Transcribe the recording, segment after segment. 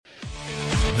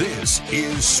This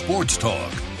is Sports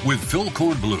Talk with Phil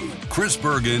Kornblut, Chris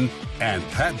Bergen, and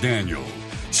Pat Daniel.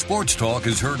 Sports Talk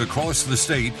is heard across the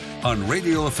state on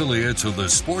radio affiliates of the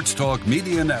Sports Talk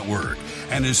Media Network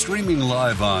and is streaming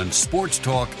live on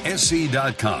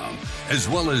sportstalksc.com, as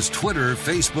well as Twitter,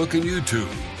 Facebook, and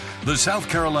YouTube. The South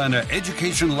Carolina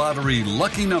Education Lottery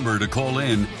lucky number to call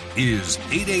in is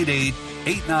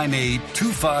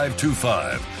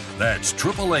 888-898-2525. That's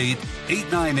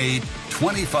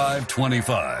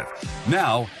 888-898-2525.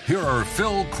 Now, here are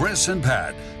Phil, Chris, and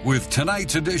Pat with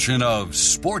tonight's edition of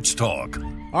Sports Talk. All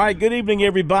right, good evening,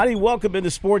 everybody. Welcome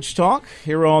into Sports Talk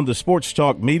here on the Sports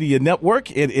Talk Media Network.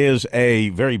 It is a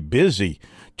very busy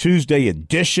Tuesday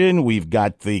edition. We've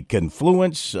got the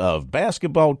confluence of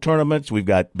basketball tournaments. We've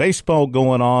got baseball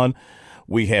going on.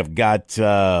 We have got,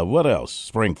 what else?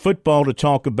 Spring football to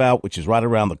talk about, which is right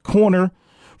around the corner.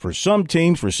 For some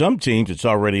teams, it's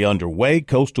already underway.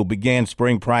 Coastal began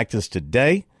spring practice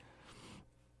today.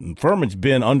 Furman's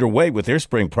been underway with their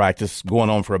spring practice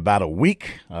going on for about a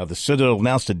week. The Citadel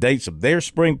announced the dates of their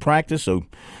spring practice, so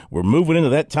we're moving into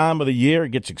that time of the year.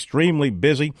 It gets extremely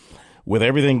busy with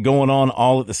everything going on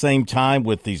all at the same time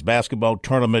with these basketball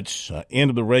tournaments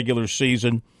into the regular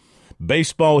season.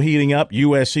 Baseball heating up.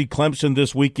 USC Clemson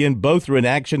this weekend. Both are in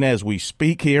action as we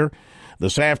speak here.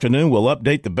 This afternoon, we'll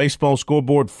update the baseball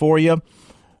scoreboard for you.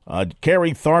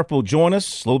 Kerry Tharp will join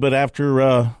us a little bit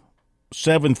after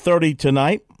 7:30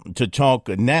 tonight to talk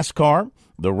NASCAR,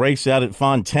 the race out at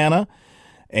Fontana,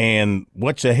 and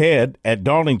what's ahead at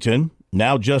Darlington,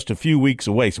 now just a few weeks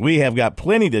away. So we have got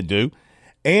plenty to do.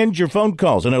 And your phone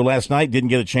calls. I know last night didn't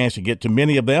get a chance to get to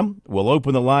many of them. We'll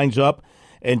open the lines up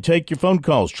and take your phone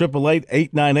calls.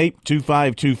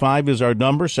 888-898-2525 is our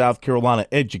number. South Carolina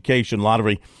Education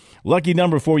Lottery. Lucky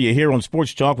number for you here on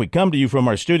Sports Talk. We come to you from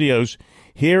our studios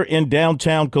here in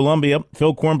downtown Columbia.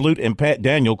 Phil Kornblut and Pat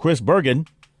Daniel. Chris Bergen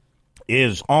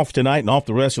is off tonight and off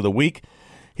the rest of the week.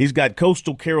 He's got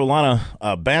Coastal Carolina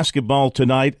basketball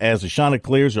tonight as the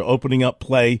Chanticleers are opening up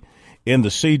play in the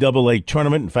CAA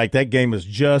tournament. In fact, that game is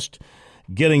just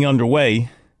getting underway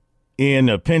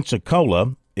in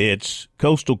Pensacola. It's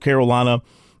Coastal Carolina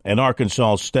and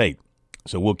Arkansas State.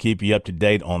 So we'll keep you up to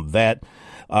date on that.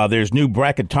 There's new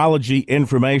bracketology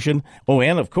information. Oh,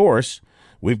 and, of course,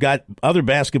 we've got other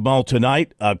basketball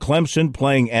tonight. Clemson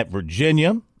playing at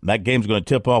Virginia. That game's going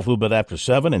to tip off a little bit after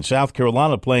 7. And South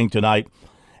Carolina playing tonight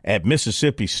at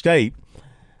Mississippi State.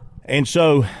 And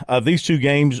so these two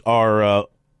games are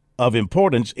of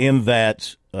importance in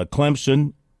that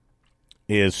Clemson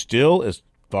is still, as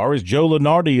far as Joe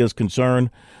Lunardi is concerned,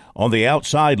 on the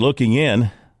outside looking in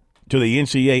to the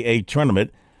NCAA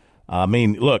tournament. I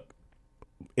mean, look,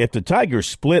 if the Tigers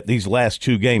split these last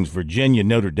two games, Virginia,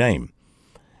 Notre Dame,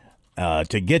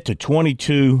 to get to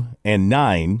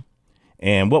 22-9,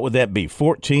 and what would that be,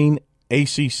 14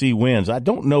 ACC wins, I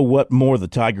don't know what more the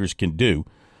Tigers can do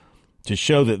to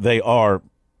show that they are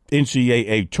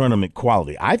NCAA tournament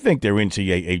quality. I think they're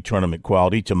NCAA tournament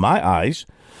quality to my eyes,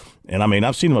 and I mean,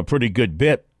 I've seen them a pretty good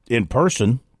bit in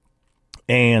person,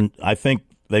 and I think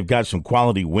they've got some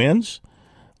quality wins.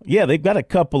 Yeah, they've got a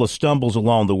couple of stumbles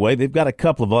along the way. They've got a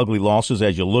couple of ugly losses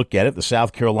as you look at it. The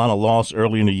South Carolina loss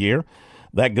early in the year,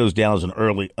 that goes down as an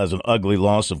ugly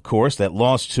loss, of course. That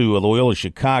loss to Loyola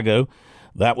Chicago,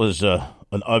 that was an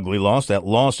ugly loss. That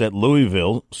loss at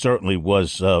Louisville certainly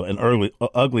was an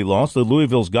ugly loss. The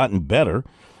Louisville's gotten better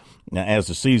as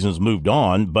the season's moved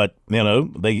on, but you know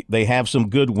they have some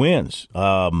good wins.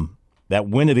 That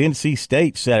win at NC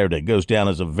State Saturday goes down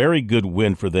as a very good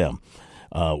win for them.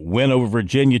 Win over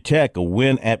Virginia Tech, a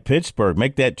win at Pittsburgh.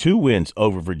 Make that 2 wins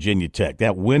over Virginia Tech.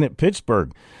 That win at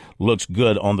Pittsburgh looks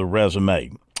good on the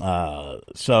resume.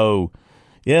 So,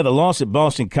 yeah, the loss at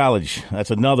Boston College,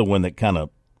 that's another one that kind of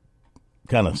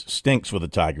stinks for the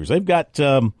Tigers. They've got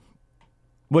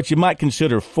what you might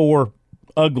consider 4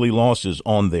 ugly losses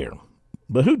on there.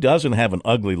 But who doesn't have an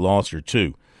ugly loss or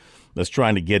 2 that's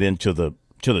trying to get into the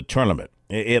tournament?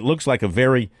 It looks like a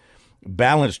very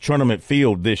balanced tournament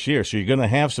field this year, so you're going to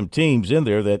have some teams in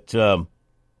there that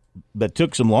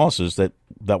took some losses that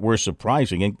were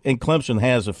surprising, and Clemson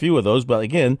has a few of those, but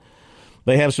again,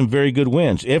 they have some very good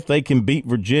wins. If they can beat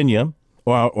Virginia,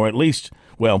 or at least,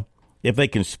 well, if they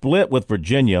can split with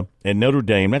Virginia and Notre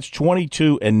Dame, that's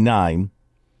 22-9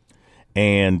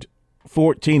 and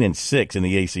 14-6 in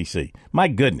the ACC. My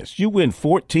goodness, you win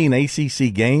 14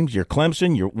 ACC games, you're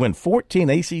Clemson, you win 14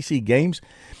 ACC games,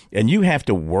 and you have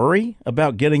to worry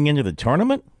about getting into the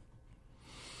tournament?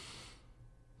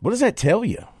 What does that tell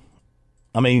you?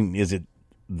 I mean, is it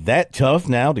that tough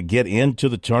now to get into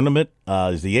the tournament?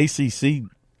 Is the ACC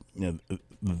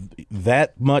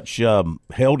that much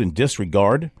held in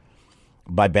disregard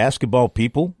by basketball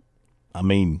people. I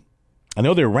mean, I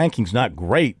know their ranking's not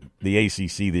great, the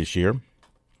ACC this year,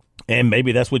 and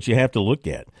maybe that's what you have to look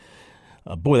at.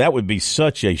 Boy, that would be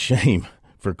such a shame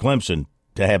for Clemson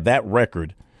to have that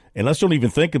record. And let's don't even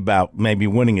think about maybe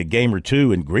winning a game or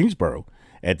two in Greensboro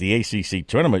at the ACC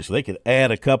tournament so they could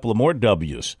add a couple of more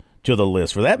W's to the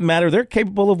list. For that matter, they're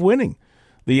capable of winning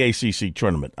the ACC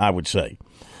tournament, I would say.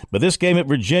 But this game at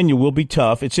Virginia will be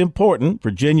tough. It's important.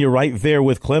 Virginia right there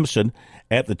with Clemson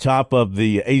at the top of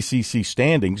the ACC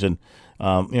standings. And,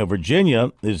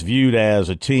 Virginia is viewed as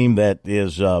a team that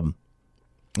is, they're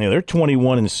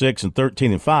 21-6 and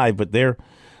 13-5, but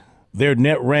their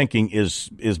net ranking is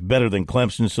better than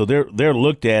Clemson. So they're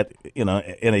looked at, in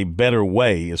a better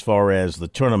way as far as the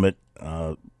tournament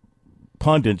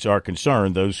pundits are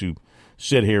concerned, those who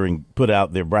sit here and put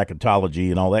out their bracketology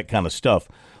and all that kind of stuff.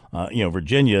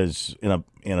 Virginia is in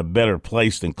a better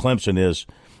place than Clemson is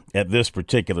at this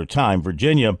particular time.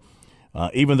 Virginia,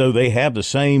 even though they have the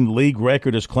same league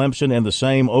record as Clemson and the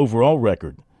same overall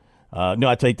record. No,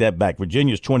 I take that back.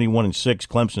 Virginia's 21-6,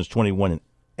 Clemson's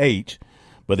 21-8,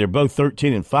 but they're both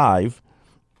 13-5.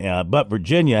 But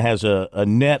Virginia has a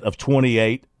net of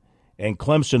 28, and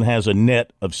Clemson has a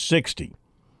net of 60.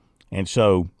 And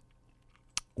so,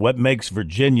 what makes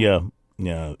Virginia,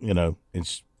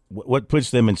 it's what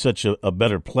puts them in such a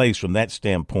better place from that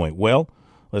standpoint? Well,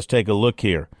 let's take a look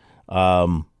here.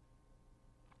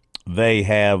 They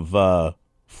have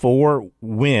 4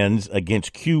 wins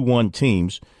against Q1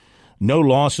 teams, no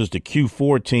losses to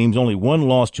Q4 teams, only 1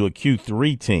 loss to a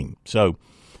Q3 team. So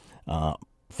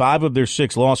 5 of their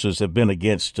 6 losses have been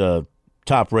against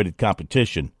top-rated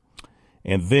competition.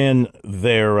 And then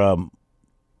their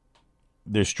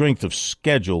strength of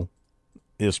schedule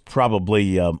is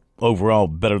probably overall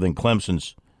better than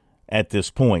Clemson's at this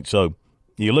point. So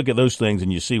you look at those things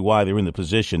and you see why they're in the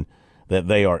position that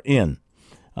they are in.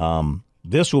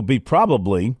 This will be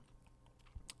probably,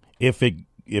 if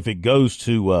it goes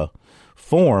to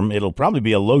form, it'll probably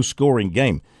be a low-scoring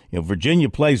game. Virginia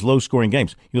plays low-scoring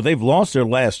games. They've lost their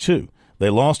last 2. They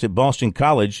lost at Boston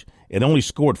College and only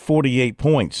scored 48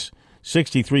 points,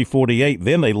 63-48.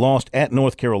 Then they lost at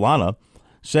North Carolina,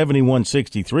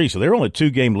 71-63. So they're on a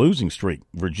 2-game losing streak,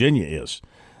 Virginia is.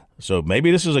 So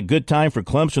maybe this is a good time for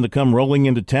Clemson to come rolling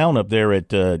into town up there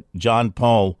at John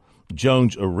Paul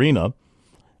Jones Arena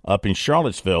up in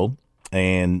Charlottesville.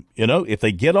 And, if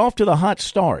they get off to the hot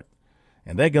start,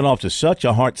 and they got off to such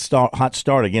a hot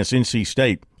start against NC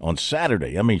State on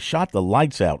Saturday, shot the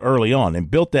lights out early on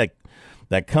and built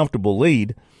that comfortable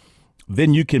lead,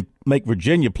 then you can make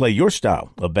Virginia play your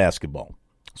style of basketball.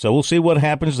 So we'll see what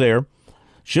happens there.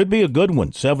 Should be a good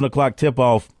one. 7 o'clock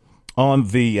tip-off on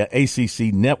the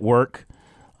ACC network.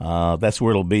 That's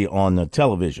where it'll be on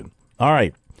television. All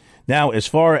right. Now, as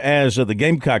far as the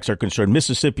Gamecocks are concerned,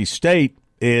 Mississippi State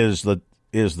is the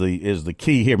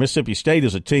key here. Mississippi State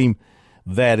is a team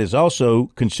that is also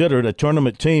considered a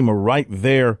tournament team, or right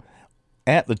there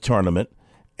at the tournament.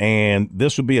 And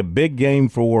this would be a big game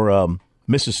for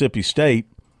Mississippi State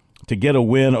to get a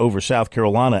win over South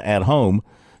Carolina at home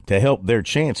to help their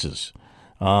chances.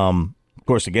 Of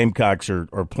course, the Gamecocks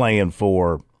are playing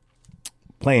for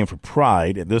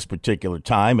pride at this particular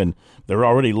time, and they're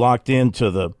already locked into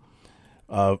the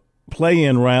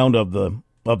play-in round of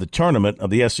the tournament, of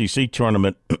the SEC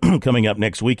tournament coming up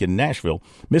next week in Nashville.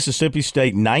 Mississippi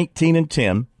State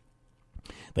 19-10.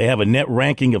 They have a net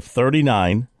ranking of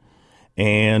 39,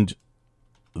 and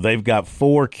they've got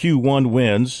 4 Q1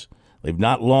 wins. They've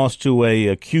not lost to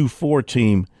a Q4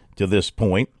 team to this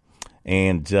point,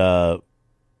 and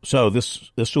so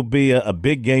this will be a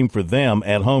big game for them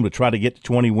at home to try to get to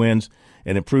 20 wins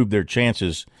and improve their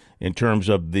chances in terms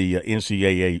of the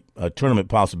NCAA tournament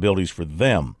possibilities for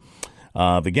them.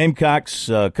 The Gamecocks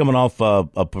coming off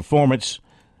a performance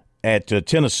at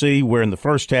Tennessee, where in the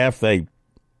first half they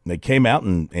came out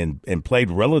and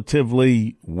played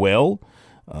relatively well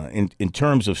in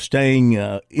terms of staying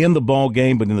in the ball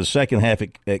game, but in the second half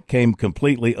it came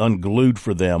completely unglued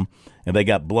for them, and they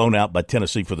got blown out by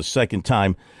Tennessee for the second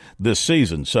time this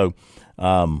season. So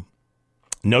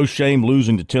no shame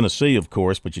losing to Tennessee, of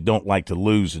course, but you don't like to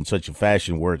lose in such a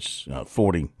fashion where it's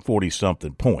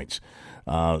 40-something points.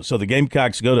 So the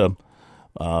Gamecocks go to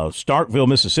Starkville,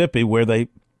 Mississippi, where they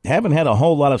haven't had a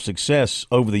whole lot of success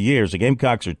over the years. The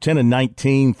Gamecocks are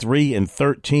 10-19,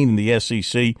 3-13 in the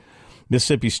SEC.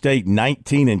 Mississippi State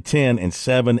 19-10 and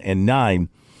 7-9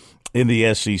 in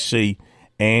the SEC,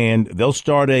 and they'll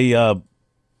start a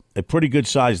pretty good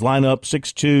sized lineup: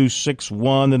 6'2",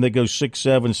 6'1", then they go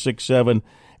 6'7", 6'7",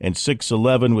 and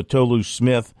 6'11" with Tolu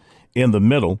Smith in the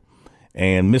middle.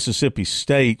 And Mississippi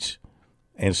State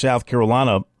and South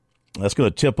Carolina That's going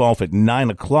to tip off at 9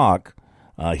 o'clock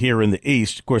here in the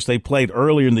East. Of course, they played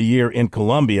earlier in the year in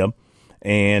Columbia,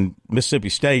 and Mississippi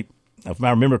State, if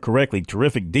I remember correctly,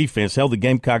 terrific defense, held the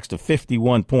Gamecocks to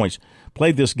 51 points.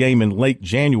 Played this game in late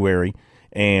January,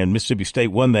 and Mississippi State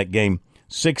won that game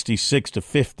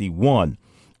 66-51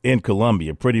 in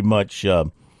Columbia. Pretty much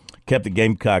kept the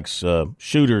Gamecocks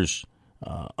shooters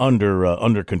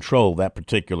under control that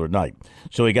particular night.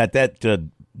 So we got that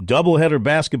doubleheader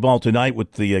basketball tonight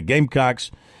with the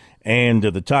Gamecocks and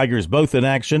the Tigers both in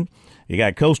action. You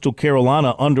got Coastal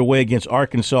Carolina underway against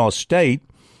Arkansas State,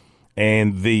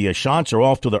 and the Chants are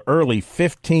off to the early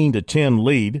 15-10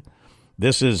 lead.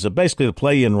 This is basically the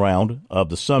play-in round of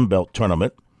the Sun Belt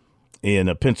tournament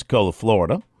in Pensacola,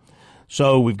 Florida.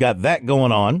 So we've got that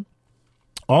going on.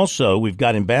 Also, we've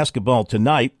got in basketball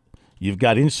tonight, you've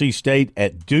got NC State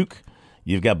at Duke.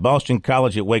 You've got Boston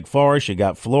College at Wake Forest. You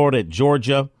got Florida at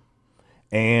Georgia.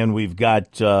 And we've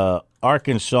got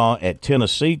Arkansas at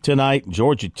Tennessee tonight.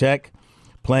 Georgia Tech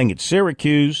playing at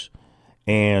Syracuse.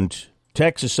 And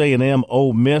Texas A&M,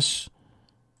 Ole Miss.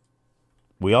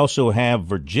 We also have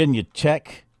Virginia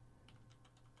Tech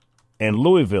and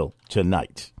Louisville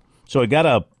tonight. So we got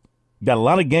a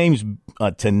lot of games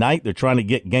tonight. They're trying to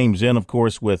get games in, of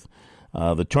course, with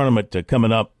the tournament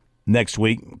coming up next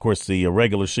week. Of course, the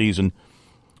regular season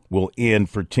will end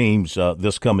for teams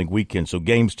this coming weekend. So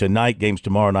games tonight, games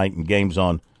tomorrow night, and games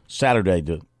on Saturday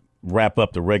to wrap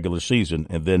up the regular season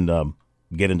and then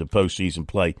get into postseason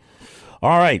play.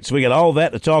 All right, so we got all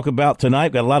that to talk about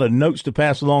tonight. Got a lot of notes to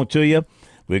pass along to you.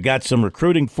 We've got some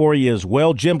recruiting for you as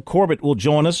well. Jim Corbett will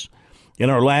join us in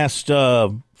our last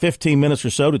 15 minutes or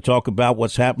so to talk about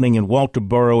what's happening in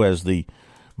Walterboro as the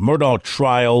Murdaugh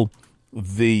trial,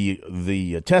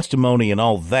 the testimony and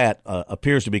all that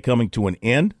appears to be coming to an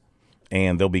end,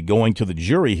 and they'll be going to the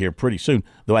jury here pretty soon.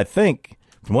 Though I think,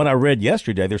 from what I read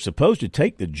yesterday, they're supposed to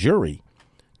take the jury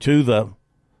to the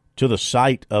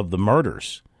site of the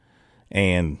murders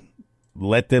and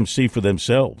let them see for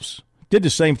themselves. Did the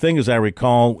same thing, as I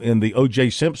recall, in the O.J.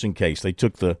 Simpson case. They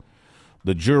took the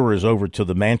jurors over to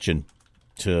the mansion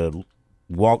to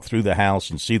walk through the house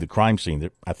and see the crime scene.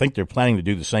 I think they're planning to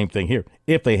do the same thing here,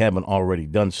 if they haven't already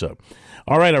done so.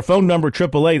 All right, our phone number,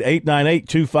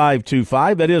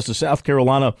 888-898-2525. That is the South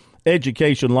Carolina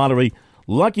Education Lottery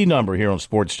lucky number here on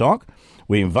Sports Talk.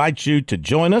 We invite you to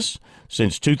join us.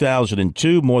 Since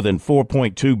 2002, more than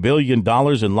 $4.2 billion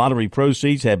in lottery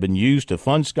proceeds have been used to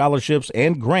fund scholarships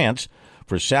and grants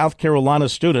for South Carolina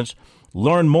students.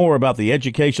 Learn more about the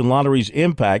Education Lottery's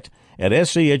impact at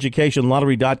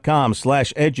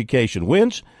seducationlottery.com/education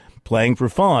wins. Playing for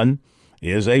fun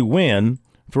is a win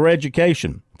for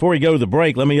education. Before we go to the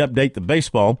break, let me update the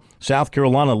baseball. South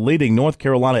Carolina leading North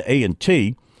Carolina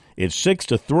A&T. It's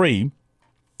 6-3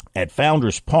 at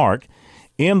Founders Park.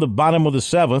 In the bottom of the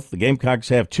seventh, the Gamecocks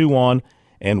have 2 on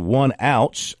and 1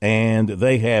 outs, and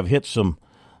they have hit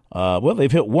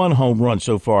they've hit 1 home run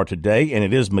so far today, and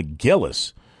it is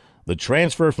McGillis, the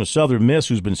transfer from Southern Miss,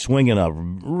 who's been swinging a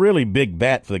really big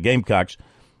bat for the Gamecocks.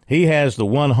 He has the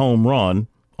 1 home run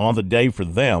on the day for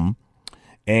them,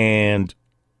 and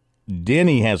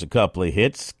Denny has a couple of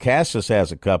hits. Cassis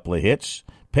has a couple of hits.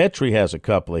 Petrie has a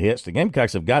couple of hits. The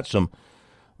Gamecocks have got some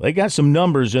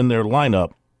numbers in their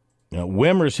lineup.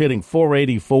 Wimmer's hitting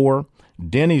 .484.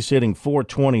 Denny's hitting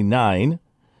 .429.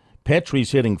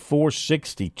 Petrie's hitting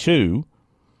 .462.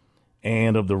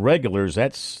 And of the regulars,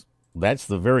 that's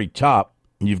the very top.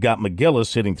 You've got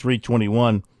McGillis hitting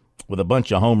 .321 with a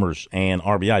bunch of homers and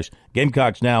RBIs.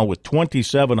 Gamecocks now with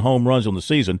 27 home runs on the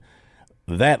season.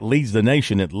 That leads the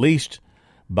nation at least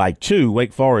by 2.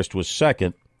 Wake Forest was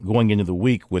second going into the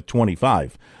week with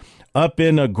 25. Up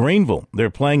in Greenville, they're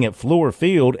playing at Fluor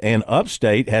Field, and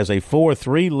Upstate has a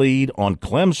 4-3 lead on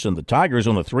Clemson. The Tigers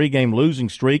on a 3-game losing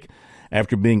streak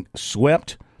after being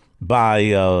swept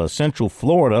by Central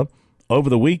Florida over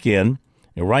the weekend.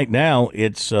 And right now,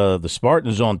 it's the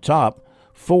Spartans on top,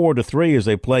 4-3 as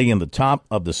they play in the top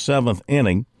of the 7th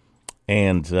inning.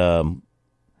 And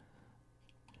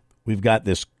we've got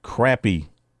this crappy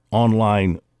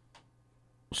online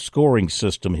scoring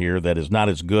system here that is not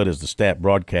as good as the stat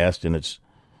broadcast, and it's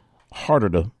harder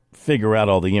to figure out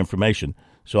all the information.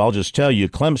 So I'll just tell you,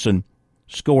 Clemson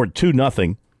scored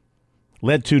 2-0,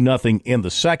 led 2-0 in the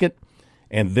second,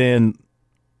 and then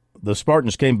the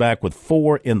Spartans came back with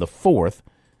 4 in the fourth,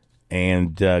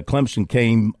 and Clemson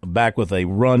came back with a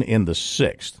run in the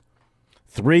sixth.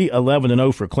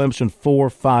 3-11-0 for Clemson,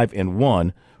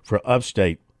 4-5-1 for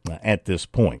Upstate at this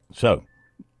point. So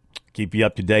keep you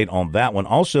up to date on that one.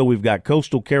 Also, we've got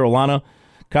Coastal Carolina,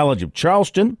 College of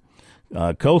Charleston.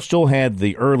 Coastal had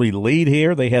the early lead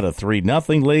here. They had a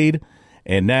 3-0 lead,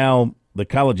 And now the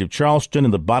College of Charleston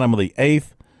in the bottom of the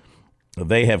 8th.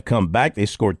 They have come back. They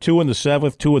scored 2 in the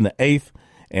 7th, 2 in the 8th,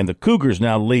 and the Cougars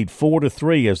now lead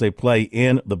 4-3 as they play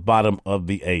in the bottom of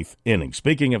the 8th inning.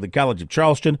 Speaking of the College of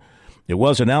Charleston, it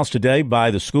was announced today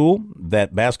by the school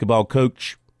that basketball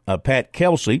coach Pat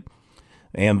Kelsey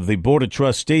and the Board of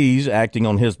Trustees, acting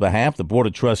on his behalf, the Board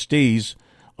of Trustees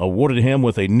awarded him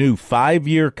with a new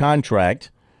 5-year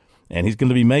contract, and he's going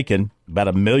to be making about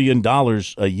 $1 million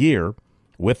a year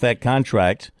with that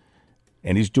contract.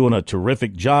 And he's doing a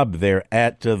terrific job there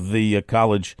at the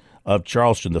College of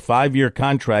Charleston. The 5-year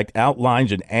contract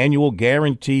outlines an annual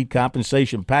guaranteed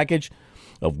compensation package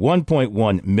of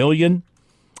 $1.1 million,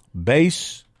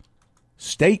 base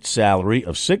state salary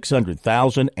of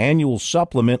 $600,000, annual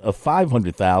supplement of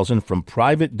 $500,000 from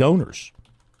private donors.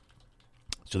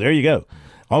 So there you go.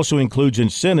 Also includes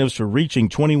incentives for reaching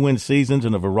 20-win seasons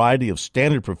and a variety of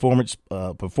standard performance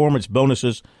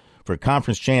bonuses for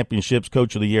conference championships,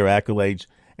 Coach of the Year accolades,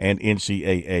 and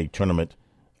NCAA tournament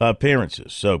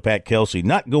appearances. So Pat Kelsey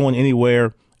not going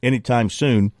anywhere anytime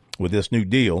soon with this new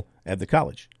deal at the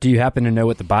college. Do you happen to know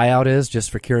what the buyout is, just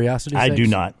for curiosity's sake? I do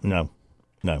not. No.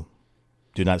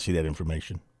 Do not see that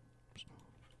information.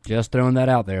 Just throwing that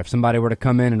out there. If somebody were to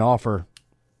come in and offer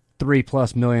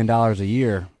 $3+ million a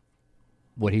year,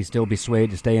 would he still be swayed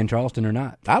to stay in Charleston or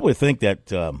not? I would think that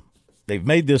they've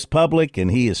made this public and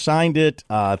he has signed it.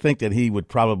 I think that he would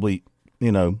probably,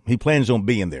 he plans on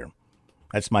being there.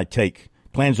 That's my take.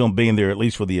 Plans on being there at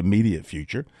least for the immediate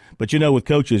future. But, with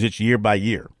coaches, it's year by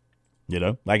year,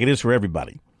 like it is for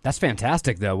everybody. That's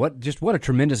fantastic, though. What a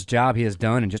tremendous job he has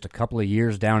done in just a couple of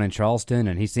years down in Charleston,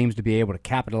 and he seems to be able to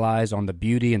capitalize on the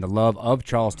beauty and the love of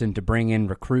Charleston to bring in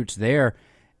recruits there.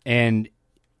 And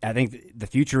I think the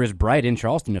future is bright in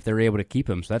Charleston if they're able to keep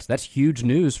him. So that's huge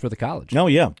news for the college. Oh,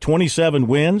 yeah. 27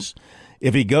 wins.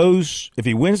 If he wins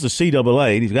the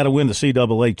CAA, he's got to win the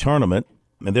CAA tournament,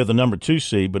 and they're the number 2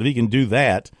 seed. But if he can do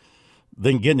that,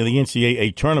 then get into the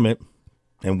NCAA tournament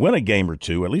and win a game or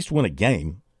two, at least win a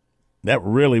game, that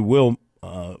really will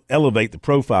elevate the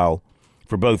profile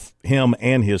for both him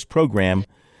and his program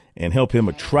and help him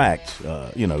attract,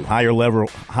 higher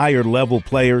level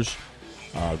players.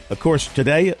 Of course,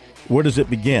 today, where does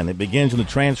it begin? It begins in the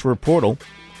transfer portal.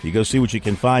 You go see what you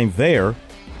can find there.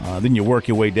 Then you work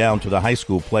your way down to the high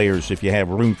school players if you have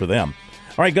room for them.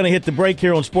 All right, going to hit the break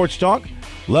here on Sports Talk.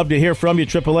 Love to hear from you,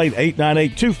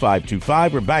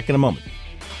 888-898-2525. We're back in a moment.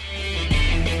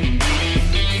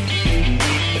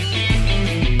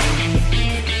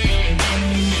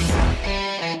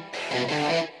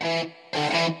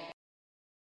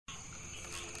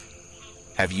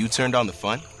 Have you turned on the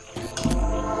fun?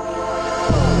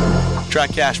 Try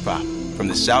Cash Pop from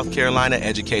the South Carolina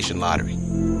Education Lottery.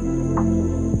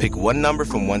 Pick one number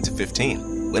from 1 to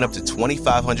 15, win up to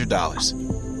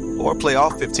 $2,500. Or play all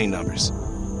 15 numbers,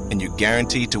 and you're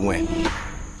guaranteed to win.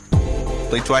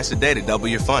 Play twice a day to double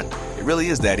your fun. It really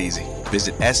is that easy.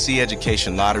 Visit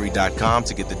SCEducationLottery.com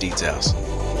to get the details.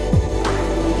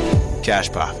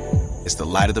 Cash Pop. It's the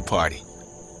light of the party.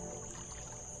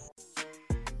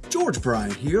 George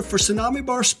Bryant here for Tsunami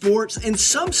Bar Sports, and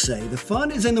some say the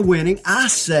fun is in the winning. I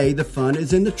say the fun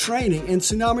is in the training. And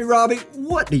Tsunami Robbie,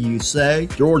 what do you say?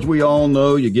 George, we all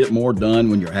know you get more done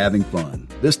when you're having fun.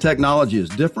 This technology is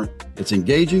different, it's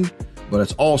engaging, but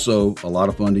it's also a lot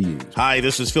of fun to use. Hi,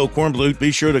 this is Phil Kornblut.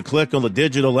 Be sure to click on the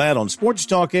digital ad on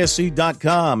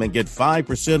SportsTalkSC.com and get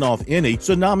 5% off any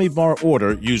Tsunami Bar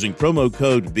order using promo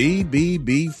code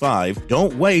BBB5.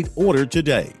 Don't wait, order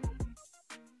today.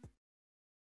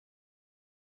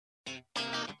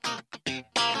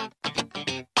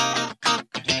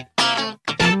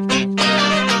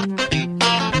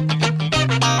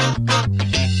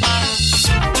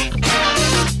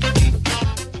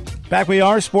 Back we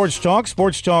are, Sports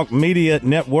Talk Media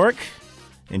Network.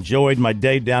 Enjoyed my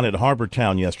day down at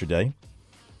Harbortown yesterday.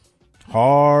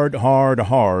 Hard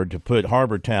to put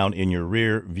Harbortown in your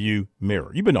rear view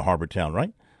mirror. You've been to Harbortown,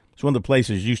 right? It's one of the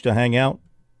places you used to hang out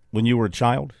when you were a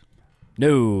child.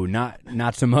 No,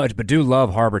 not so much, but do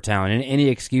love Harbortown. And any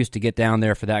excuse to get down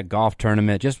there for that golf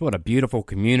tournament. Just what a beautiful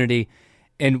community.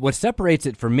 And what separates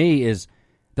it for me is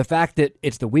the fact that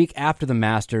it's the week after the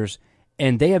Masters,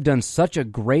 and they have done such a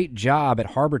great job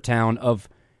at Harbortown of,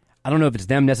 I don't know if it's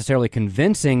them necessarily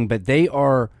convincing, but they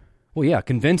are,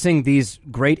 convincing these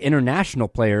great international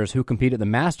players who compete at the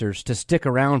Masters to stick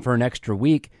around for an extra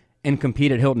week and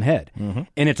compete at Hilton Head. Mm-hmm.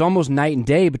 And it's almost night and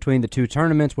day between the two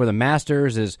tournaments, where the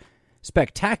Masters is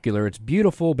spectacular, it's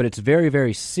beautiful, but it's very,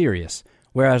 very serious.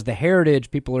 Whereas the Heritage,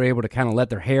 people are able to kind of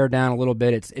let their hair down a little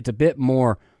bit. It's a bit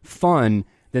more fun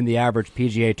than the average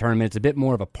PGA tournament. It's a bit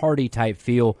more of a party-type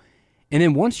feel. And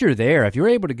then once you're there, if you're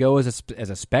able to go as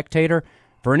a spectator,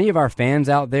 for any of our fans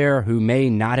out there who may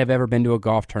not have ever been to a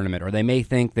golf tournament, or they may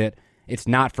think that it's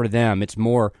not for them, it's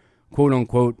more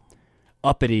quote-unquote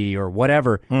uppity or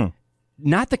whatever,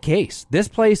 not the case. This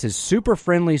place is super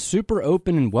friendly, super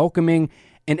open and welcoming,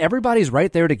 and everybody's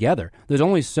right there together. There's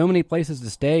only so many places to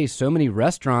stay, so many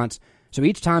restaurants. So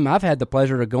each time I've had the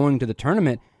pleasure of going to the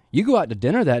tournament, you go out to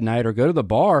dinner that night or go to the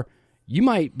bar, you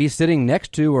might be sitting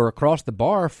next to or across the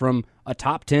bar from a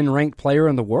top 10 ranked player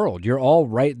in the world. You're all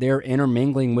right there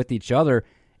intermingling with each other,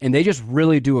 and they just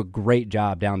really do a great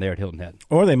job down there at Hilton Head.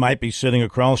 Or they might be sitting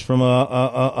across from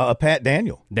a Pat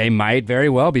Daniel. They might very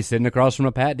well be sitting across from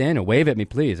a Pat Daniel. Wave at me,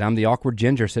 please. I'm the awkward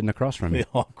ginger sitting across from you. The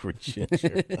awkward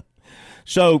ginger.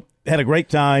 So, had a great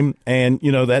time, and,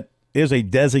 that is a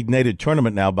designated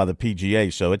tournament now by the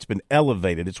PGA, so it's been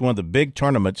elevated. It's one of the big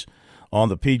tournaments on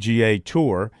the PGA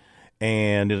Tour,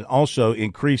 and it also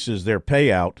increases their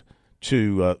payout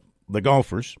to the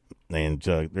golfers, and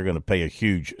they're going to pay a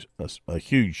huge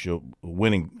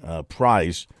winning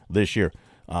prize this year.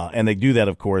 And they do that,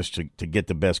 of course, to get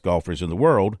the best golfers in the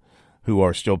world who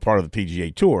are still part of the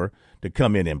PGA Tour to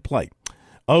come in and play.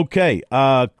 Okay,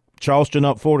 Charleston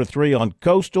up 4-3 on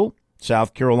Coastal.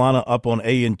 South Carolina up on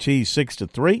A&T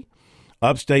 6-3.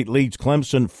 Upstate leads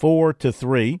Clemson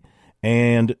 4-3.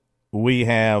 And we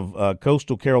have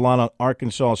Coastal Carolina,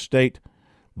 Arkansas State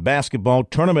basketball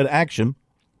tournament action.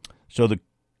 So the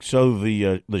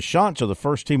Shots are the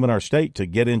first team in our state to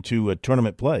get into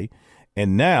tournament play.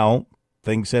 And now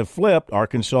things have flipped.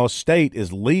 Arkansas State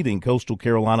is leading Coastal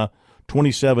Carolina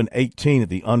 27-18 at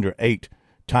the under 8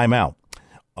 timeout.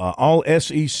 All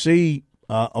SEC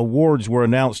awards were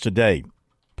announced today.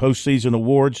 Postseason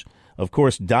awards, of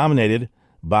course, dominated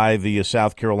by the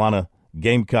South Carolina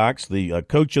Gamecocks. The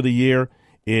Coach of the Year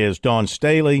is Dawn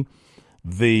Staley.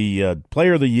 The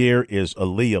Player of the Year is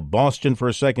Aaliyah Boston for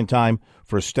a second time.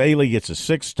 For Staley, it's a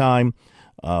sixth time.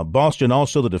 Boston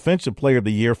also the Defensive Player of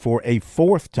the Year for a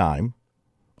fourth time,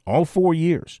 all 4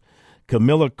 years.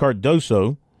 Camila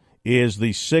Cardoso is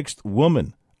the sixth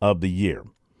Woman of the Year.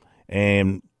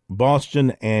 And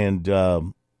Boston and Zaya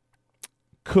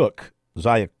Cook,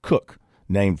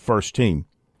 named first team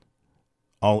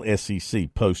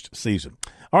All-SEC postseason.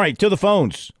 All right, to the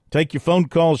phones. Take your phone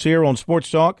calls here on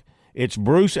Sports Talk. It's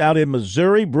Bruce out in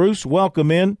Missouri. Bruce, welcome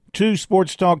in to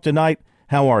Sports Talk tonight.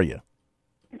 How are you?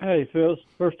 Hey, Phil.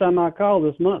 First time I called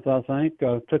this month, I think.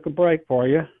 Took a break for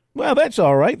you. Well, that's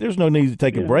all right. There's no need to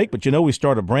take a break, but we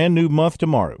start a brand new month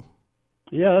tomorrow.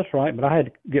 Yeah, that's right. But I had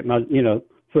to get my,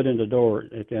 foot in the door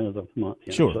at the end of the month.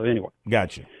 Sure. So anyway.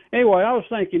 Gotcha. Anyway, I was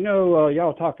thinking,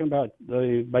 y'all talking about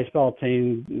the baseball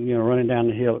team, running down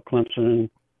the hill at Clemson,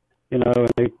 and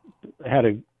they had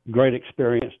a great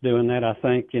experience doing that. I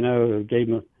think,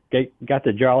 got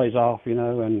the jollies off,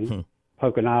 and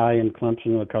poke an eye in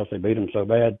Clemson because they beat them so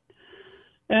bad.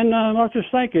 And I was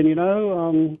just thinking,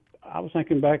 I was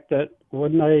thinking back that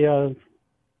wasn't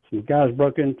some guys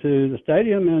broke into the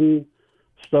stadium and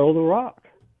stole the rock.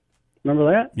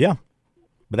 Remember that? Yeah.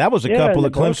 But that was a couple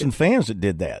of Clemson fans that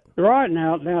did that. Right.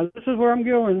 Now this is where I'm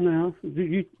going now.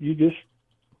 You just,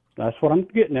 that's what I'm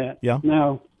getting at. Yeah.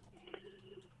 Now,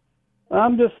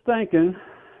 I'm just thinking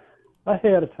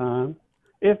ahead of time,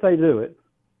 if they do it,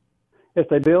 if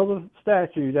they build a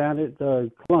statue down at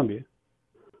Columbia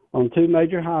on two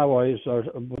major highways or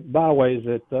byways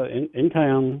in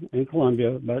town in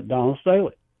Columbia about Donald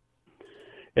Staley,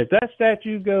 if that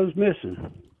statue goes missing,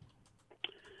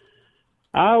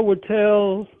 I would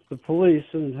tell the police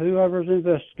and whoever's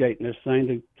investigating this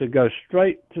thing to go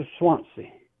straight to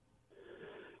Swansea,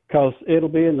 because it'll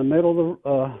be in the middle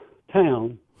of the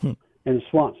town in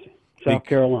Swansea, South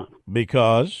Carolina.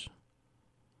 Because?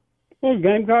 Well,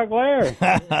 Gamecock Larry. So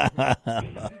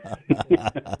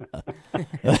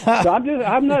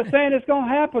I'm not saying it's going to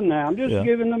happen now. I'm just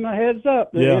giving them a heads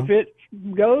up that if it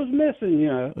goes missing,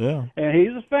 and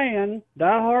he's a fan,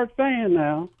 diehard fan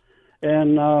now,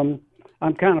 and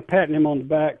I'm kind of patting him on the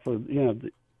back for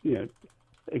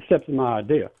accepting my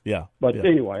idea. Yeah. But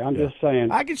anyway, I'm just saying.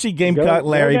 I can see Gamecock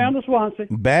Larry go down to Swansea,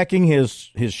 backing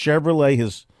his Chevrolet,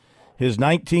 his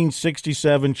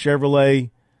 1967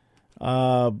 Chevrolet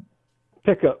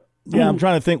pickup. Yeah, I'm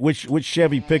trying to think which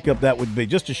Chevy pickup that would be.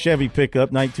 Just a Chevy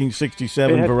pickup,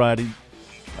 1967 variety.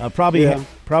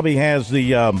 Probably has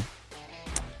the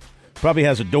probably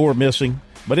has a door missing.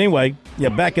 But anyway,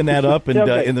 backing that up and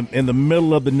in the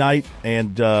middle of the night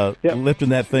and lifting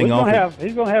that thing off.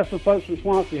 He's going to have some folks in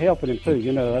Swansea helping him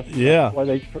too. That's why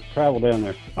they travel down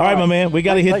there. All right, my man, we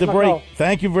got to hit the break. Call.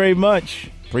 Thank you very much.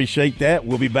 Appreciate that.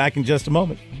 We'll be back in just a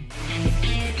moment.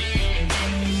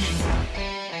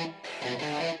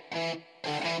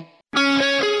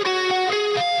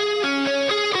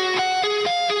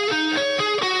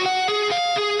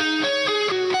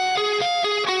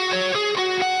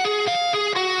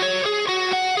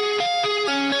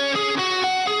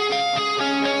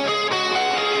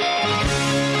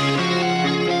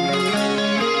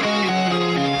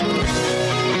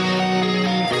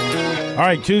 All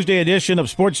right, Tuesday edition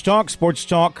of Sports Talk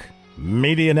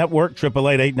Media Network,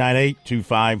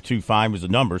 888-898-2525 is the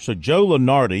number. So Joe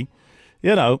Lunardi,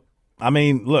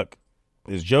 look,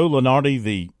 is Joe Lunardi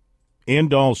the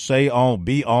end-all, say-all,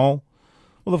 be-all?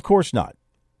 Well, of course not.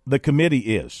 The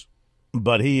committee is,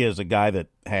 but he is a guy that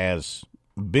has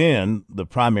been the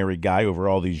primary guy over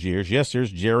all these years. Yes,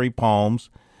 there's Jerry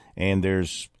Palms and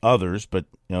there's others, but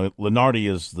Lunardi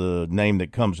is the name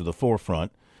that comes to the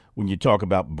forefront when you talk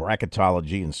about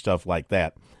bracketology and stuff like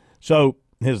that. So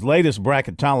his latest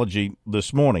bracketology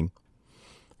this morning,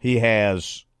 he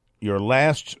has your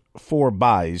last four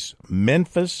byes: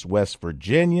 Memphis, West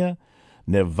Virginia,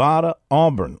 Nevada,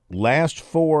 Auburn. Last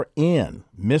four in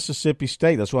Mississippi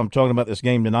State. That's why I'm talking about this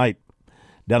game tonight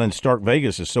down in Stark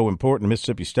Vegas is so important.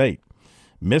 Mississippi State,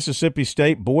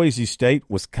 Boise State,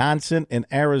 Wisconsin, and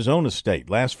Arizona State.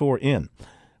 Last four in.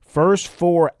 First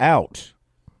four out: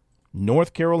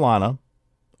 North Carolina,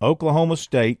 Oklahoma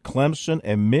State, Clemson,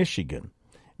 and Michigan.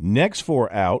 Next four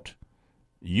out: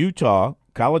 Utah,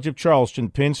 College of Charleston,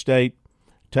 Penn State,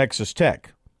 Texas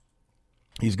Tech.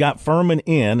 He's got Furman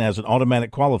in as an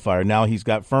automatic qualifier. Now he's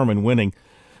got Furman winning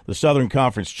the Southern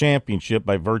Conference Championship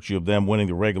by virtue of them winning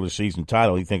the regular season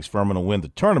title. He thinks Furman will win the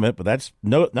tournament, but that's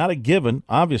not a given,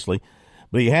 obviously.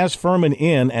 But he has Furman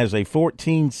in as a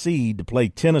 14 seed to play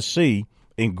Tennessee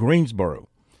in Greensboro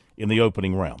in the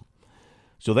opening round.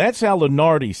 So that's how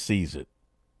Lunardi sees it.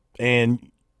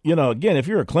 And, again, if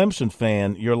you're a Clemson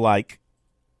fan, you're like,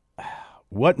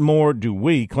 what more do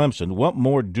we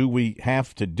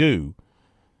have to do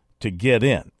to get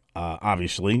in?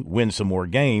 Obviously, win some more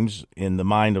games in the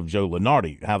mind of Joe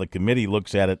Lunardi. How the committee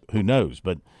looks at it, who knows?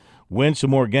 But win some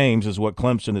more games is what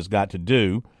Clemson has got to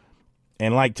do.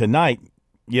 And like tonight,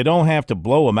 you don't have to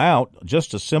blow them out.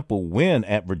 Just a simple win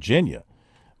at Virginia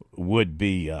would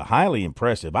be highly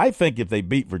impressive. I think if they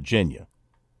beat Virginia,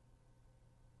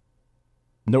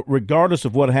 regardless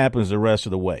of what happens the rest of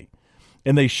the way,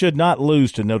 and they should not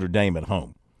lose to Notre Dame at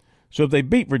home. So if they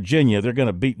beat Virginia, they're going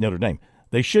to beat Notre Dame.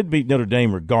 They should beat Notre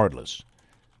Dame regardless.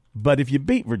 But if you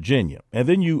beat Virginia and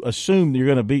then you assume you're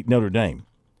going to beat Notre Dame,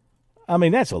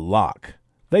 that's a lock.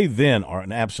 They then are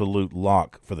an absolute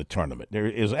lock for the tournament. There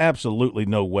is absolutely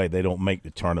no way they don't make the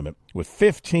tournament. With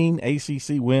 15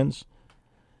 ACC wins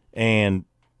and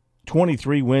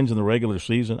 23 wins in the regular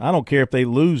season, I don't care if they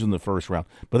lose in the first round,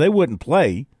 but they wouldn't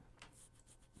play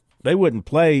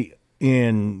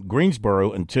in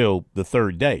Greensboro until the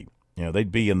third day.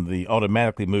 They'd be in the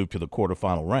automatically move to the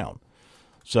quarterfinal round.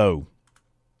 So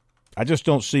I just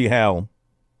don't see how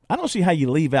you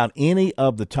leave out any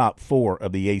of the top four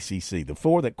of the ACC, the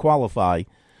four that qualify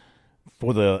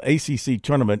for the ACC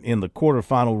tournament in the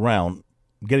quarterfinal round,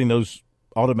 getting those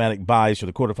automatic buys for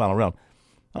the quarterfinal round.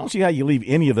 I don't see how you leave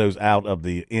any of those out of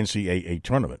the NCAA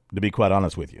tournament, to be quite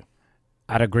honest with you.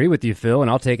 I'd agree with you, Phil, and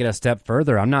I'll take it a step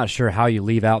further. I'm not sure how you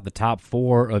leave out the top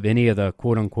four of any of the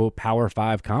quote-unquote Power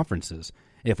 5 conferences.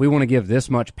 If we want to give this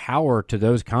much power to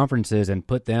those conferences and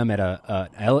put them at a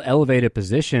elevated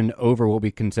position over what we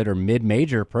consider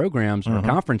mid-major programs or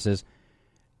conferences,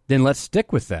 then let's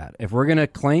stick with that. If we're going to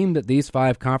claim that these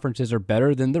 5 conferences are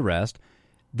better than the rest,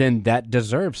 then that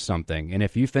deserves something. And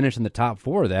if you finish in the top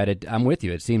 4 of that, I'm with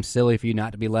you. It seems silly for you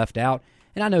not to be left out.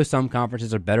 And I know some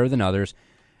conferences are better than others.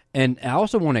 And I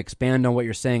also want to expand on what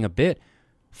you're saying a bit.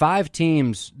 5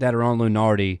 teams that are on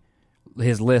Lunardi,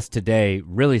 his list today,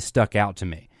 really stuck out to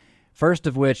me. First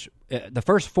of which, the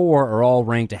first 4 are all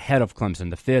ranked ahead of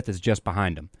Clemson. The 5th is just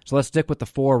behind them. So let's stick with the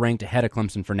 4 ranked ahead of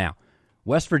Clemson for now.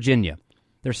 West Virginia,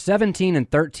 they're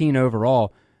 17-13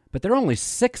 overall, but they're only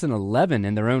 6-11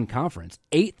 in their own conference,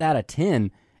 8th out of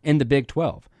 10 in the Big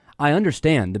 12. I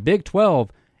understand the Big 12,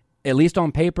 at least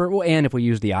on paper, and if we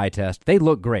use the eye test, they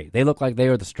look great. They look like they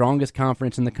are the strongest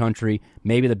conference in the country,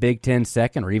 maybe the Big 10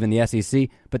 second or even the SEC,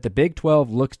 but the Big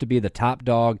 12 looks to be the top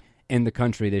dog in the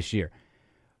country this year.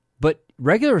 But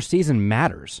regular season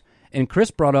matters, and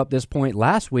Chris brought up this point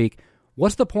last week.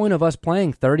 What's the point of us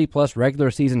playing 30-plus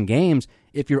regular season games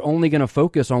if you're only going to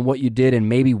focus on what you did in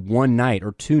maybe one night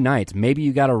or 2 nights? Maybe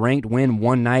you got a ranked win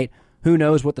one night. Who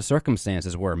knows what the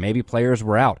circumstances were? Maybe players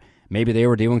were out. Maybe they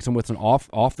were dealing with some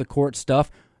off-the-court stuff.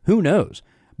 Who knows?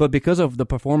 But because of the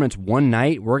performance one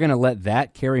night, we're going to let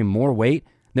that carry more weight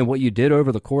than what you did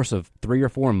over the course of 3 or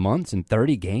 4 months and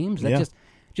 30 games? That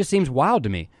just seems wild to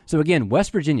me. So again,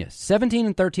 West Virginia,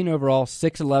 17-13 overall,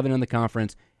 6-11 in the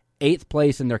conference, 8th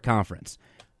place in their conference.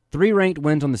 3 ranked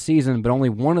wins on the season, but only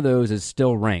one of those is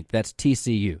still ranked. That's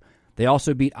TCU. They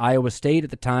also beat Iowa State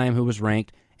at the time, who was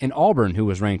ranked, and Auburn, who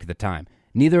was ranked at the time.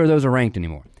 Neither of those are ranked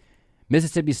anymore.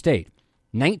 Mississippi State,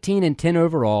 19-10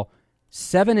 overall,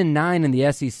 7-9 in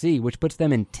the SEC, which puts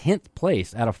them in 10th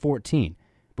place out of 14.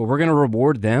 But we're going to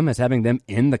reward them as having them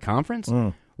in the conference.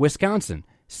 Wisconsin,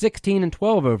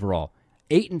 16-12 overall,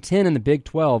 8-10 in the Big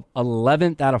 12,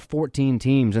 11th out of 14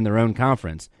 teams in their own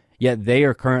conference. Yet they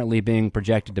are currently being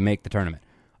projected to make the tournament.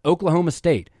 Oklahoma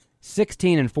State,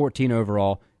 16-14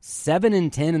 overall,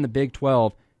 7-10 in the Big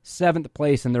 12, 7th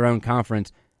place in their own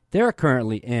conference. They're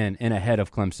currently in and ahead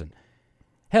of Clemson.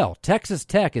 Hell, Texas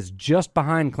Tech is just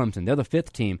behind Clemson. They're the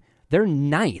 5th team. They're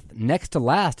 9th, next to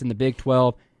last in the Big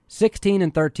 12,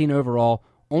 16-13 overall,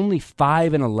 only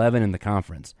 5-11 in the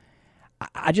conference.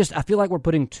 I feel like we're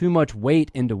putting too much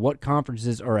weight into what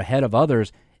conferences are ahead of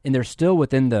others, and they're still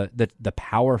within the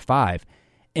Power 5.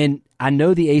 And I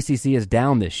know the ACC is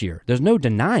down this year. There's no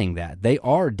denying that. They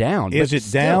are down. Is it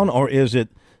still down or is it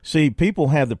 – see, people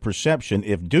have the perception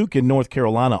if Duke and North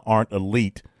Carolina aren't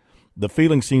elite, the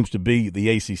feeling seems to be the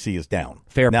ACC is down.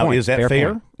 Fair now, point. Is that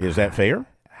fair? Point. Is that fair?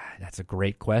 That's a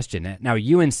great question. Now,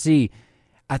 UNC,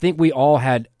 I think we all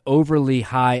had overly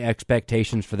high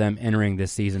expectations for them entering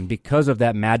this season because of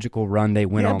that magical run they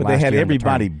went on last year. But they had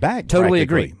everybody back. Totally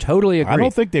agree. I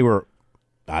don't think they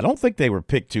were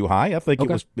picked too high. I think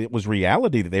it was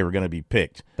reality that they were going to be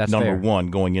picked. That's number fair. one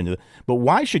going into But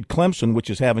why should Clemson, which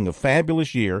is having a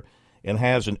fabulous year and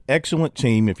has an excellent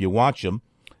team, if you watch them,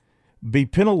 be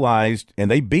penalized?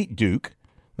 And they beat Duke.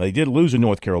 They did lose in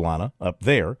North Carolina up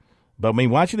there. But, I mean,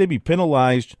 why should they be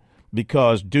penalized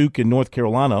because Duke and North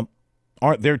Carolina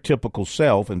aren't their typical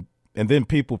self, and then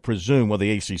people presume, well,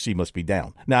 the ACC must be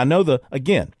down. Now, I know the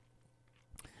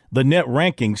net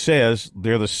ranking says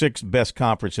they're the 6th best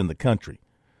conference in the country.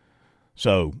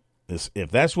 So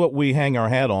if that's what we hang our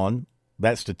hat on,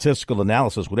 that statistical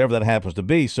analysis, whatever that happens to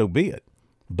be, so be it.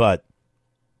 But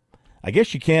I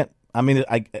guess you can't – I mean,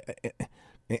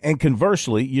 and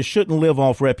conversely, you shouldn't live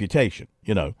off reputation,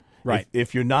 you know. Right.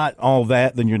 If you're not all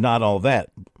that, then you're not all that.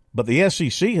 But the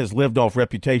SEC has lived off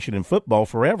reputation in football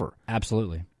forever.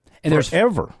 Absolutely. And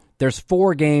there's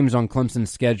 4 games on Clemson's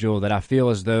schedule that I feel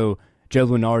as though Joe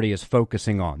Lunardi is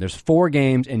focusing on. There's 4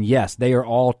 games, and yes, they are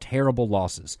all terrible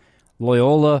losses.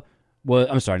 Loyola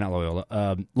Chicago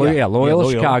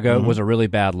was a really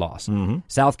bad loss. Mm-hmm.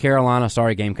 South Carolina,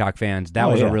 sorry, Gamecock fans, that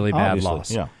was a really bad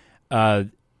loss. Yeah.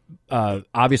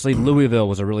 Obviously, Louisville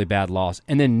was a really bad loss.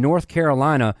 And then North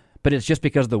Carolina, but it's just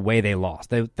because of the way they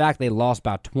lost. In fact, they lost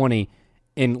by 20,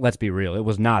 and let's be real, it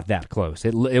was not that close.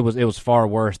 It was far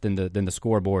worse than the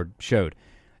scoreboard showed.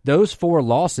 Those 4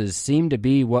 losses seem to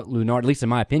be what Lunardi, at least in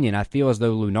my opinion, I feel as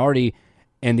though Lunardi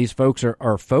and these folks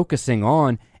are focusing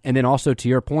on. And then also, to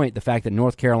your point, the fact that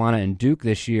North Carolina and Duke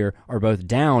this year are both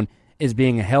down is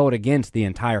being held against the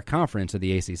entire conference of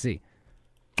the ACC.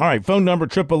 All right, phone number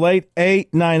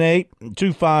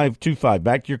 888-898-2525.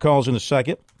 Back to your calls in a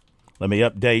second. Let me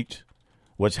update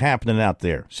what's happening out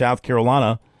there. South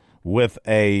Carolina with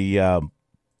a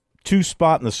 2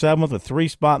 spot in the 7th, a 3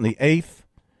 spot in the 8th,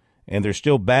 and they're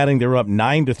still batting. They're up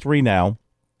 9-3 now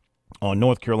on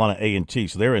North Carolina A&T.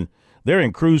 So they're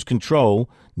in cruise control,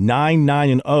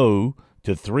 9-9-0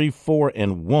 to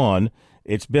 3-4-1.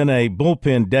 It's been a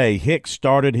bullpen day. Hicks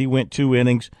started. He went 2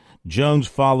 innings. Jones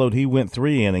followed. He went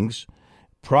 3 innings.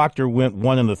 Proctor went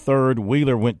 1 1/3.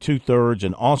 Wheeler went 2/3,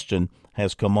 and Austin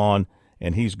has come on,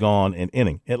 and he's gone an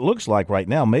inning. It looks like right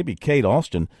now maybe Cade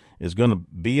Austin is going to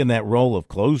be in that role of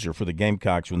closer for the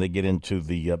Gamecocks when they get into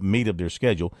the meat of their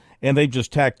schedule. And they've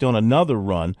just tacked on another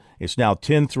run. It's now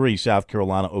 10-3 South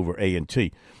Carolina over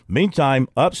A&T. Meantime,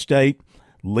 Upstate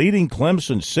leading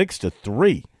Clemson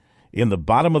 6-3 in the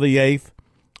bottom of the 8th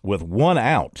with 1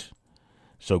 out.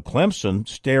 So Clemson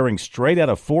staring straight at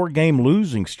a 4-game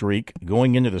losing streak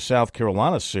going into the South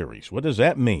Carolina series. What does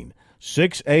that mean?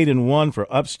 6-8-1 for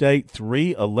Upstate,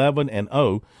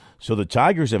 3-11-0. So the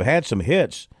Tigers have had some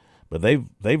hits, but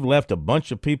they've left a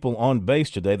bunch of people on base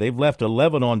today. They've left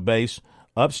 11 on base.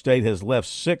 Upstate has left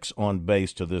 6 on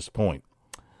base to this point.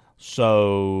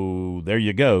 So there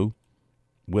you go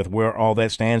with where all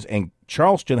that stands. And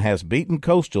Charleston has beaten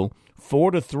Coastal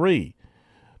 4-3.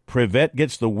 Privet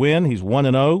gets the win. He's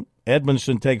 1-0.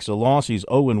 Edmondson takes a loss. He's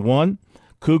 0-1.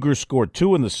 Cougars scored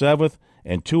 2 in the 7th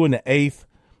and 2 in the 8th.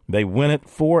 They win it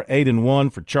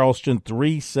 4-8-1 for Charleston,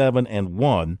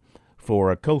 3-7-1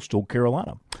 for Coastal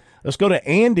Carolina. Let's go to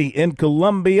Andy in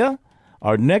Columbia.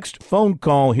 Our next phone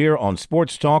call here on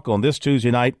Sports Talk on this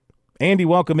Tuesday night. Andy,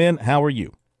 welcome in. How are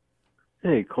you?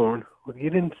 Hey, Corn. Well, you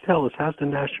didn't tell us, how's the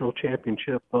national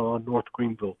championship North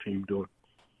Greenville team doing?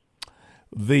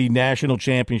 The national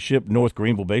championship North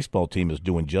Greenville baseball team is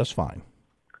doing just fine.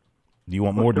 Do you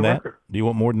want more than that? Do you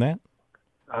want more than that?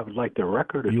 I would like the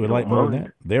record. You would like more than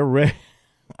that? They're ready.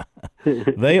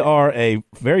 They are a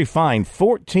very fine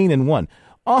 14-1.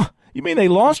 Oh, you mean they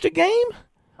lost a game?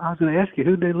 I was going to ask you,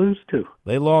 who'd they lose to?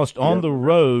 They lost on the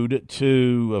road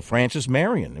to Francis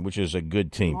Marion, which is a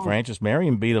good team. Francis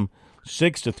Marion beat them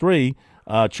 6-3.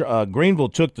 Greenville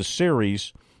took the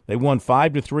series. They won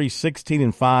 5-3,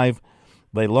 16-5.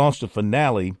 They lost the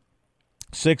finale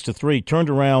 6-3. Turned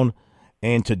around,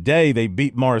 and today they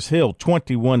beat Mars Hill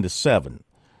 21-7.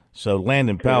 So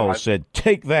Landon Powell said,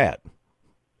 "Take that."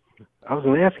 I was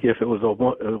going to ask you if it was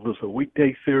a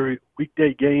weekday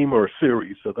game or a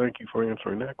series. So thank you for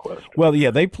answering that question. Well,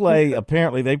 yeah, they play.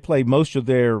 Apparently, they play most of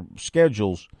their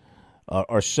schedules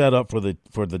are set up for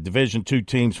the Division II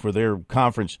teams for their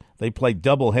conference. They play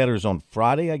double headers on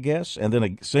Friday, I guess, and then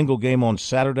a single game on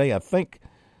Saturday. I think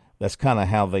that's kind of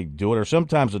how they do it. Or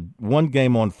sometimes one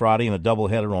game on Friday and a double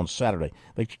header on Saturday.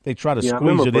 They try to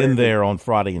squeeze it in there on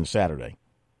Friday and Saturday.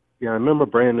 Yeah, I remember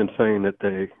Brandon saying that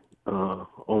they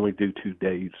only do 2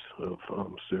 days of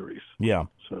series. Yeah.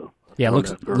 So yeah,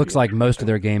 it looks like most of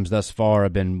their games thus far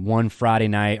have been one Friday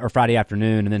night or Friday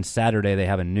afternoon, and then Saturday they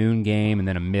have a noon game and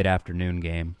then a mid-afternoon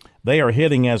game. They are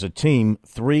hitting as a team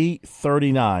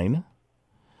 339,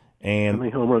 and how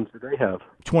many home runs do they have?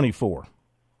 24.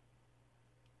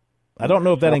 I don't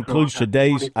know if that includes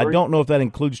today's. I don't know if that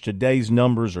includes today's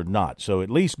numbers or not. So at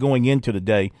least going into the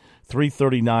day,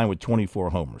 339 with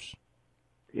 24 homers.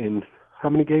 In how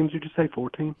many games did you say?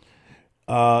 14.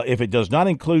 If it does not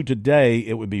include today,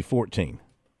 it would be 14.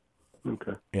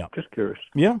 Okay. Yeah. Just curious.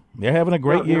 Yeah, they're having a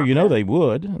great year. You know they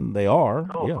would, and they are.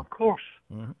 Oh, yeah. Of course.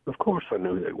 Mm-hmm. Of course, I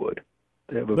knew they would.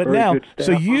 They have a but very now, good staff.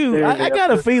 So I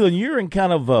got a feeling you're in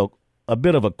kind of a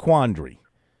bit of a quandary.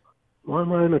 Why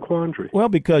am I in a quandary? Well,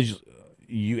 because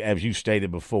you, as you stated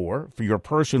before, for your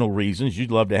personal reasons,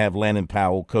 you'd love to have Landon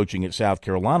Powell coaching at South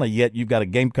Carolina. Yet you've got a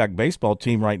Gamecock baseball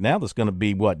team right now that's going to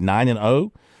be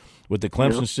 9-0 with the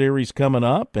Clemson series coming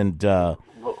up, and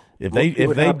if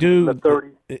they do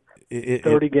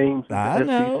 30 games, I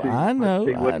know.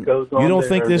 You don't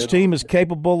think this team is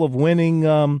capable of winning?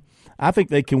 I think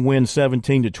they can win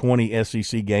 17 to 20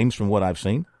 SEC games from what I've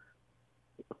seen.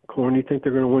 Corn, you think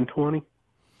they're going to win 20?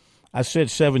 I said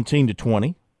 17 to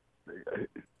 20.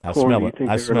 I smell a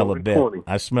bet. 20?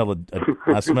 I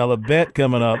smell a bet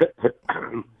coming up.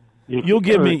 You'll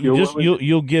give me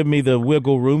you'll give me the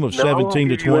wiggle room of 17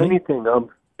 to 20. Anything.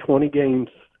 20 games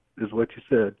is what you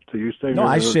said. So you say no?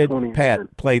 I said,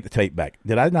 Pat, play the tape back.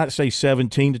 Did I not say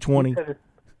 17 to 20?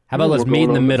 How about let's meet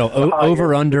in the middle?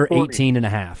 Over under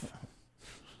 18.5.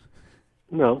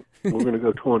 No, we're going to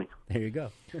go 20. There you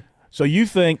go. So you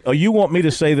think? You want me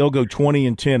to say they'll go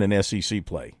 20-10 in SEC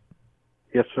play?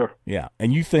 Yes, sir. Yeah,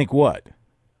 and you think what?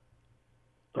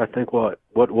 I think what?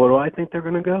 What do I think they're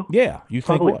going to go? Yeah, you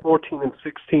think probably what?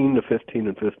 14-16 to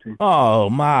 15-15. Oh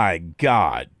my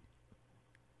God!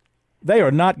 They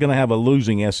are not going to have a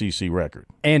losing SEC record.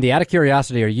 Andy, out of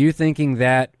curiosity, are you thinking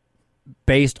that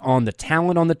based on the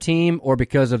talent on the team, or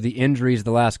because of the injuries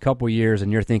the last couple years,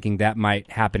 and you're thinking that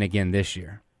might happen again this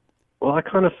year? Well, I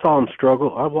kind of saw them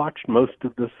struggle. I watched most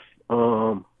of this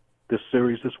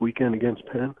series this weekend against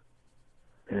Penn,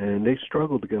 and they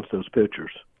struggled against those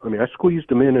pitchers. I mean, I squeezed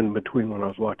them in between when I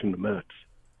was watching the Mets.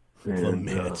 And,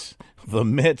 the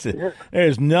Mets. Yeah.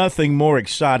 There's nothing more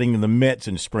exciting than the Mets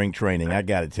in spring training, I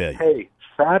got to tell you. Hey,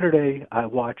 Saturday I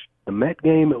watched the Met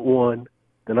game at 1.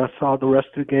 Then I saw the rest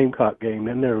of the Gamecock game.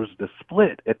 Then there was the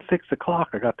split at 6 o'clock.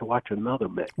 I got to watch another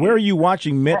Met game. Where are you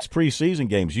watching Mets preseason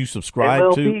games? You subscribe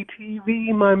MLB to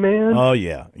TV, my man. Oh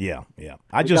yeah.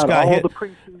 I just got hit.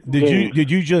 Did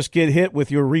you just get hit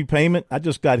with your repayment? I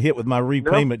just got hit with my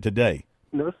repayment today.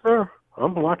 No, sir.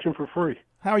 I'm watching for free.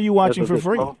 How are you watching for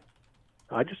free?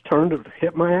 I just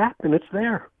hit my app, and it's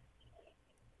there.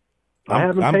 I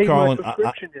haven't paid my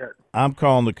subscription yet. I'm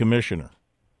calling the commissioner.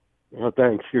 Well,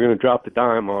 thanks. You're going to drop the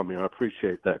dime on me. I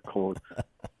appreciate that, Colin.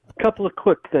 A couple of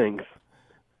quick things.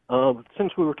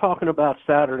 Since we were talking about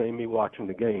Saturday, me watching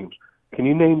the games, can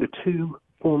you name the 2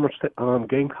 former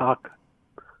Gamecock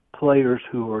players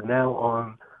who are now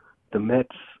on the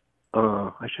Mets?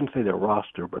 I shouldn't say their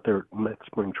roster, but they're Mets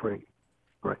spring training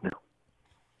right now.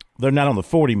 They're not on the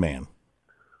 40-man.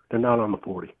 They're not on the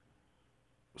 40.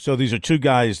 So these are 2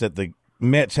 guys that the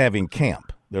Mets have in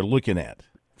camp. They're looking at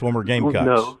former Gamecocks.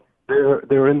 No,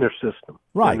 they're in their system.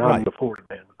 Right, they're not right. in the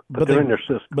 40-man, but they're in their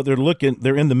system. But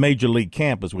they're in the major league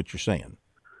camp, is what you're saying.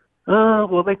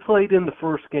 Well, they played in the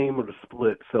first game of the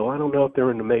split, so I don't know if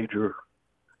they're in the major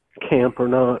camp or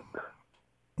not.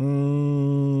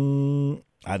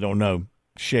 I don't know.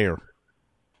 Share.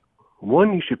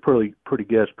 One you should pretty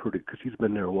guess because he's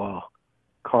been there a while.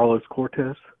 Carlos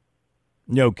Cortez.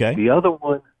 Okay. The other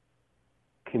one,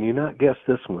 can you not guess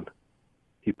this one?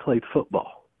 He played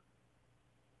football.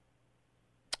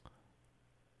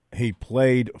 He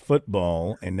played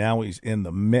football, and now he's in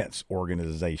the Mets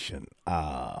organization.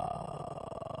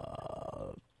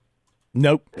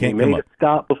 Nope, can't come up. He made a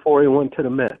stop before he went to the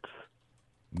Mets.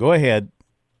 Go ahead.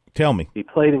 Tell me. He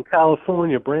played in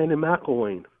California, Brandon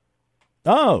McIlwain.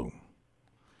 Oh,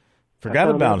 forgot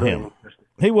about him.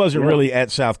 He wasn't really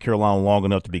at South Carolina long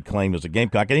enough to be claimed as a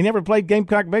Gamecock, and he never played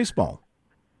Gamecock baseball.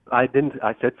 I didn't.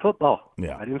 I said football.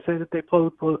 Yeah. I didn't say that they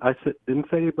played. Didn't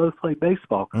say they both played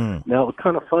baseball. Now it was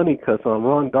kind of funny because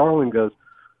Ron Darwin goes,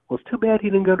 "Well, it's too bad he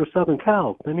didn't go to Southern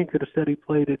Cal. Then he could have said he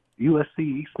played at USC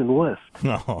East and West."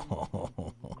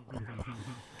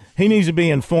 He needs to be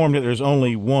informed that there's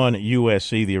only one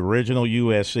USC, the original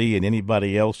USC, and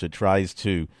anybody else that tries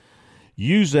to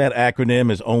use that acronym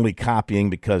is only copying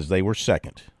because they were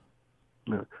second.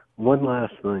 One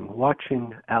last thing.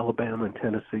 Watching Alabama and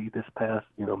Tennessee this past,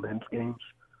 men's games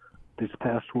this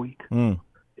past week,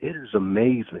 it is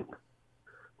amazing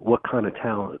what kind of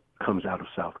talent comes out of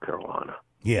South Carolina.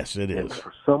 Yes, it is. And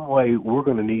for some way, we're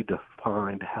going to need to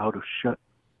find how to shut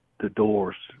the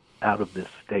doors out of this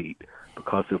state,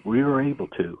 because if we are able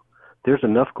to, there's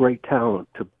enough great talent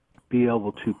to be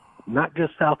able to, not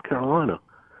just South Carolina,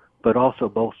 but also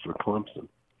bolster Clemson.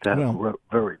 That's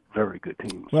very, very good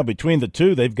teams. Well, between the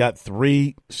two, they've got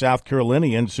 3 South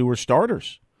Carolinians who are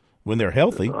starters when they're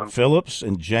healthy. Phillips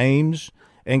and James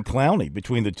and Clowney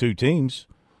between the two teams.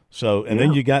 So, and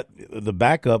then you got the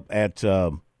backup at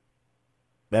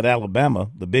Alabama,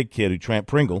 the big kid Trent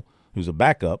Pringle, who's a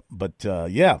backup. But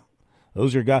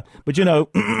those are guys. But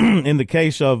in the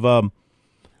case of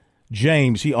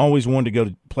James, he always wanted to go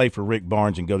to play for Rick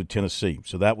Barnes and go to Tennessee.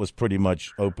 So that was pretty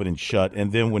much open and shut.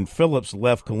 And then when Phillips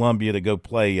left Columbia to go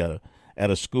play at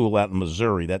a school out in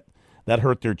Missouri, that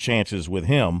hurt their chances with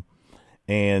him.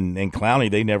 And Clowney,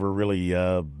 they never really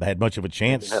had much of a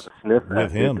chance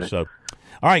with him. So,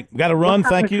 all right, got to run.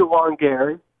 Thank you. Juwan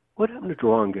Gary. What happened to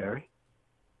Juwan Gary?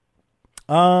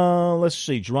 Let's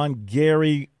see. Juwan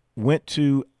Gary went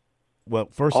to,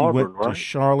 first Auburn, he went to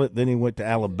Charlotte, then he went to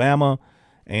Alabama.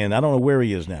 And I don't know where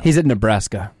he is now. He's at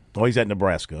Nebraska. Oh, he's at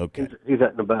Nebraska. Okay. He's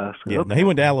at Nebraska. Yeah. Okay. No, he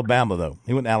went to Alabama, though.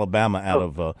 He went to Alabama out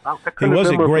of he was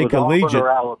at Gray Collegiate.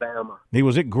 Alabama. He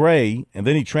was at Gray, and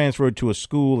then he transferred to a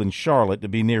school in Charlotte to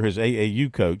be near his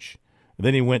AAU coach. And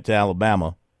then he went to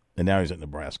Alabama, and now he's at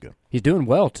Nebraska. He's doing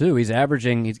well, too. He's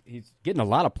averaging – he's getting a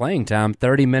lot of playing time,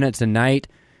 30 minutes a night.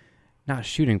 Not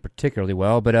shooting particularly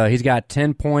well, but he's got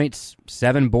 10 points,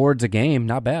 7 boards a game.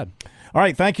 Not bad. All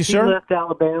right, thank you, sir. He left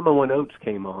Alabama when Oates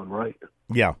came on, right?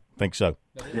 Yeah, think so.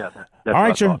 Yeah. All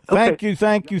right, sir. Thank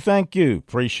you.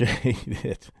 Appreciate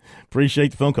it.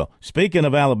 Appreciate the phone call. Speaking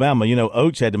of Alabama,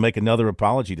 Oates had to make another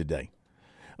apology today.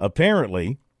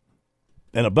 Apparently,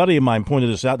 and a buddy of mine pointed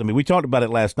this out to me. We talked about it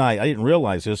last night. I didn't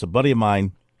realize this. A buddy of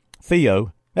mine,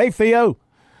 Theo. Hey, Theo.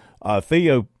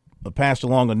 Theo passed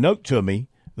along a note to me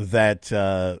that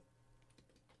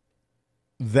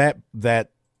that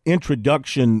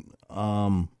introduction.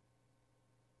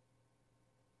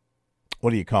 What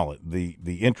do you call it? The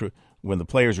when the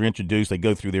players are introduced, they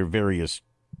go through their various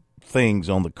things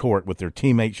on the court with their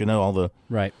teammates. All the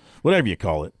whatever you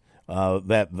call it.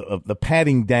 The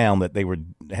patting down that they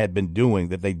had been doing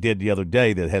that they did the other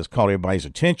day that has caught everybody's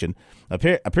attention.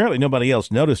 Apparently, nobody else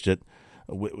noticed it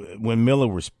when Miller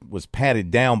was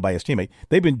patted down by his teammate.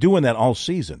 They've been doing that all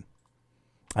season.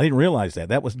 I didn't realize that.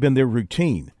 That was been their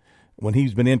routine. When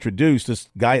he's been introduced, this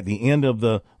guy at the end of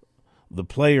the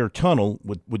player tunnel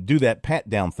would do that pat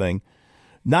down thing.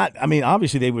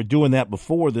 Obviously they were doing that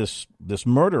before this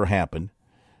murder happened,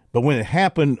 but when it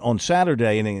happened on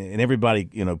Saturday and everybody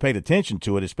paid attention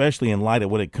to it, especially in light of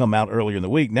what had come out earlier in the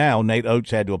week, now Nate Oates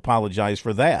had to apologize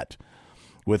for that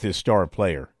with his star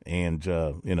player and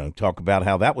talk about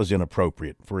how that was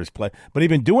inappropriate for his play. But he'd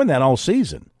been doing that all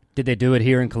season. Did they do it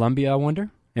here in Columbia, I wonder?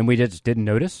 And we just didn't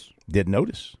notice? Didn't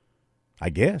notice. I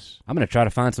guess. I'm going to try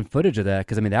to find some footage of that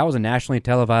because, that was a nationally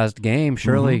televised game.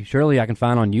 Surely I can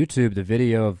find on YouTube the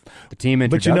video of the team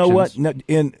introductions. But you know what?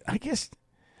 No, I guess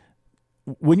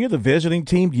when you're the visiting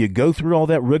team, do you go through all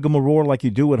that rigmarole like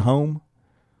you do at home?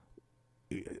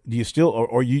 Do you still,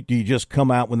 or do you just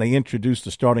come out when they introduce the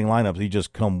starting lineups, you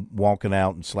just come walking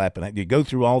out and slapping it? Do you go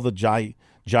through all the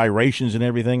gyrations and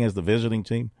everything as the visiting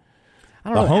team?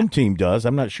 The home team does.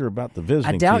 I'm not sure about the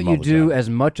visiting team. I doubt you do as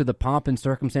much of the pomp and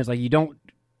circumstance. Like you don't,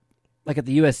 like at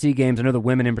the USC games, I know the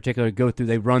women in particular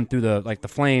they run through the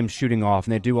flames shooting off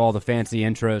and they do all the fancy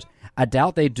intros. I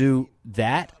doubt they do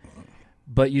that,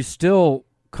 but you still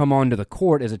come onto the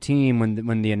court as a team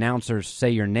when the announcers say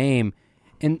your name.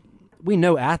 And we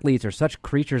know athletes are such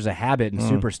creatures of habit and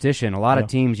superstition. A lot of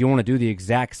teams, you want to do the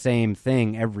exact same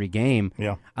thing every game.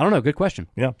 Yeah. I don't know. Good question.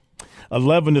 Yeah.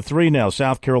 11-3 now.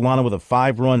 South Carolina with a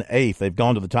 5-run eighth. They've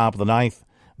gone to the top of the ninth.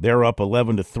 They're up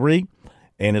 11-3,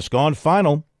 and it's gone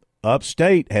final.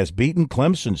 Upstate has beaten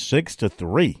Clemson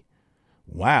 6-3.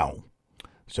 Wow.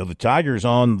 So the Tigers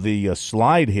on the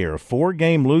slide here.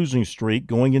 4-game losing streak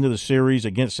going into the series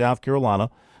against South Carolina.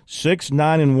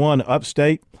 6-9-1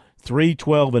 Upstate,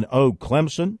 3-12-0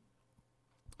 Clemson.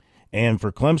 And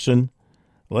for Clemson,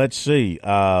 let's see.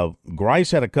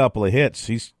 Grice had a couple of hits.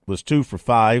 He was 2 for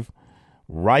 5.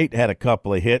 Wright had a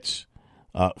couple of hits.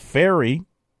 Ferry,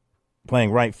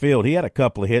 playing right field, he had a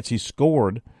couple of hits. He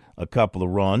scored a couple of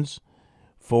runs.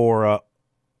 For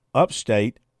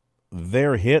Upstate,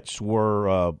 their hits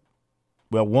were,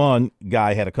 one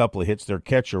guy had a couple of hits. Their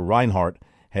catcher, Reinhardt,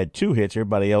 had 2 hits.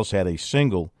 Everybody else had a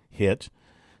single hit.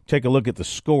 Take a look at the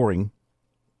scoring.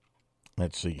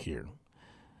 Let's see here.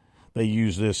 They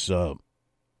use this online,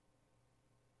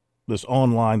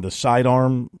 the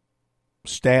sidearm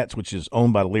stats, which is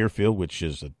owned by Learfield, which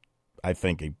is, I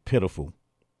think, a pitiful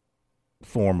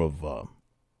form of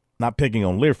not picking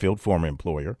on Learfield, former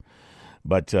employer,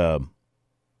 but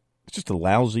it's just a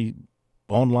lousy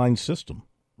online system,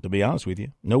 to be honest with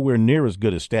you. Nowhere near as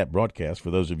good as Stat Broadcast,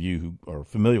 for those of you who are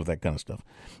familiar with that kind of stuff.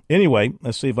 Anyway,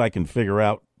 let's see if I can figure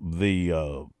out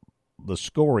the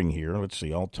scoring here. Let's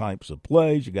see, all types of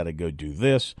plays. You got to go do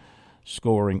this.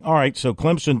 Scoring. All right, so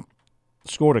Clemson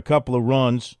scored a couple of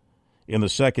runs in the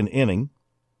second inning.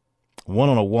 One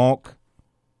on a walk.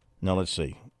 Now, let's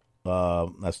see.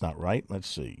 That's not right. Let's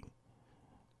see.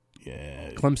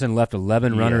 Yeah. Clemson left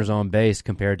 11 runners on base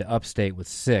compared to Upstate with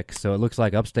 6, so it looks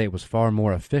like Upstate was far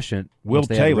more efficient once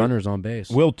they had runners on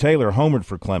base. Will Taylor homered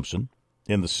for Clemson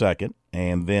in the second,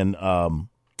 and then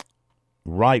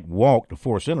Wright walked to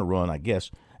force in a run, I guess.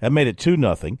 That made it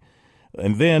 2-0.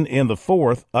 And then in the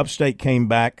fourth, Upstate came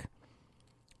back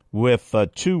with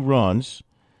 2 runs.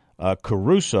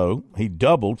 Caruso, he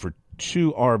doubled for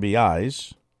 2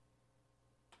 RBIs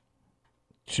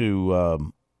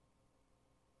to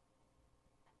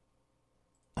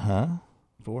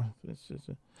 4?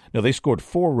 No, they scored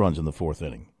 4 runs in the fourth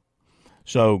inning.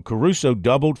 So Caruso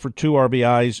doubled for 2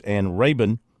 RBIs, and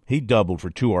Rabin, he doubled for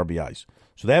 2 RBIs.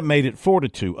 So that made it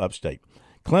 4-2 Upstate.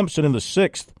 Clemson in the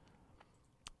sixth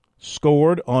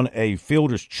scored on a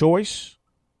fielder's choice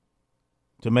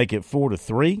to make it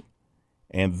 4-3.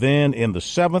 And then in the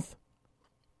seventh,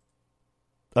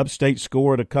 Upstate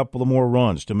scored a couple of more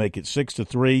runs to make it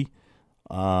 6-3.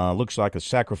 Looks like a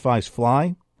sacrifice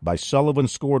fly by Sullivan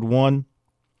scored 1,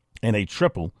 and a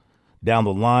triple down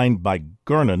the line by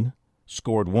Gernon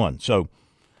scored 1. So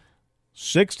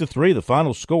 6-3, the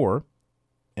final score,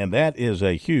 and that is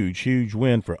a huge, huge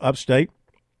win for Upstate.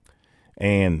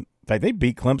 And in fact, they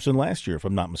beat Clemson last year, if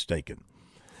I'm not mistaken.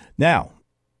 Now,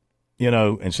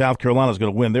 and South Carolina's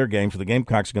going to win their game, so the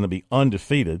Gamecocks are going to be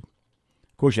undefeated.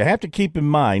 Of course, you have to keep in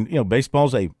mind,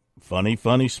 baseball's a funny,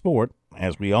 funny sport,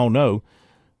 as we all know.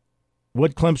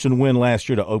 What did Clemson win last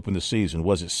year to open the season?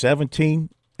 Was it 17-0,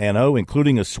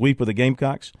 including a sweep of the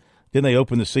Gamecocks? Didn't they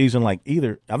open the season I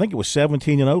think it was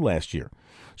 17-0 last year.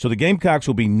 So the Gamecocks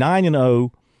will be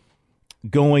 9-0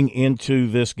 going into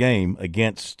this game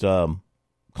against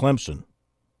Clemson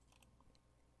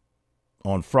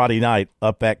on Friday night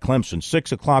up at Clemson.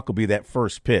 6 o'clock will be that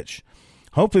first pitch.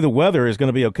 Hopefully the weather is going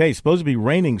to be okay. It's supposed to be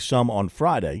raining some on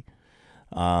Friday.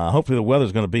 Hopefully the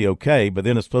weather's going to be okay, but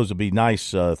then it's supposed to be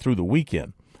nice through the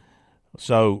weekend.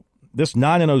 So this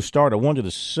 9-0 start I wanted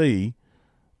to see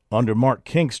under Mark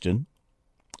Kingston,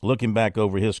 looking back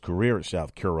over his career at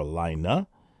South Carolina.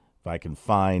 If I can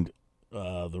find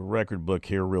the record book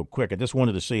here real quick. I just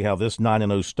wanted to see how this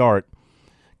 9-0 start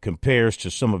compares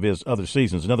to some of his other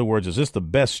seasons. In other words, is this the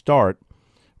best start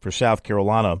for South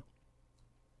Carolina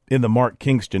in the Mark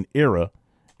Kingston era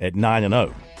at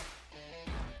 9-0?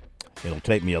 It'll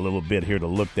take me a little bit here to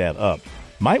look that up.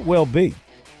 Might well be.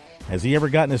 Has he ever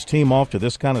gotten his team off to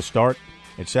this kind of start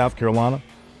at South Carolina?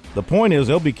 The point is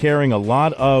they'll be carrying a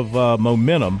lot of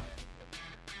momentum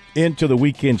into the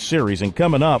weekend series. And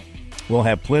coming up, we'll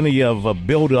have plenty of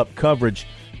build-up coverage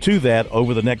to that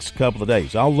over the next couple of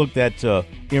days. I'll look that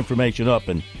information up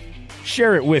and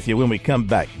share it with you when we come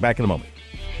back. Back in a moment.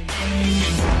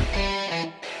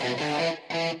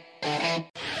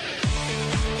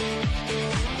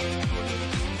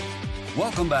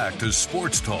 Welcome back to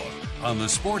Sports Talk on the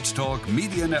Sports Talk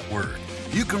Media Network.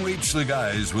 You can reach the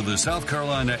guys with the South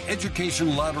Carolina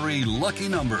Education Lottery lucky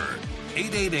number,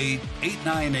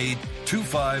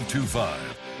 888-898-2525.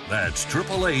 That's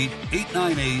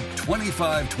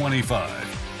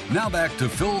 888-898-2525. Now back to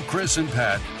Phil, Chris, and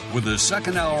Pat with the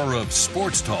second hour of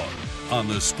Sports Talk on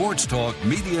the Sports Talk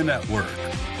Media Network.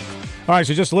 All right,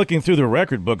 so just looking through the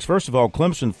record books, first of all,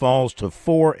 Clemson falls to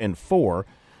 4-4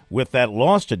 with that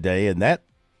loss today, and that,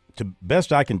 to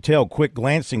best I can tell, quick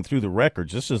glancing through the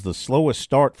records, this is the slowest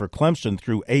start for Clemson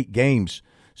through 8 games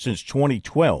since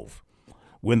 2012,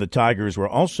 when the Tigers were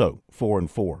also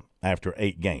 4-4 after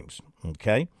 8 games.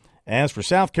 Okay? As for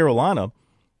South Carolina,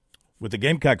 with the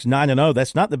Gamecocks 9-0,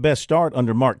 that's not the best start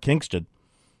under Mark Kingston.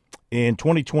 In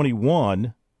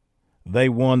 2021, they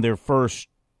won their first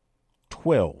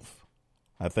 12,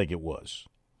 I think it was.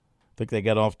 I think they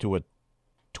got off to a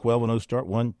 12-0 start.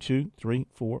 1, 2, 3,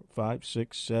 4, 5,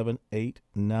 6, 7, 8,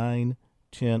 9,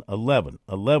 10, 11.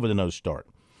 11-0 start.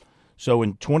 So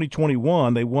in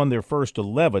 2021, they won their first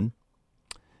 11,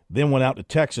 then went out to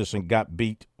Texas and got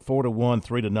beat 4-1,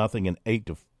 3-0, and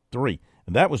 8-3.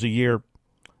 And that was a year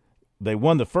they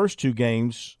won the first 2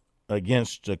 games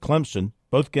against Clemson.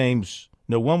 Both games,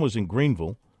 no, one was in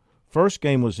Greenville. First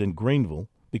game was in Greenville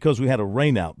because we had a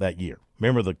rain out that year.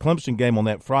 Remember, the Clemson game on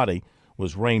that Friday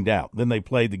was rained out. Then they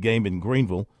played the game in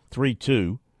Greenville,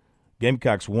 3-2.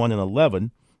 Gamecocks won in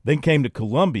 11. Then came to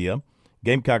Columbia.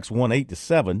 Gamecocks won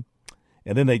 8-7.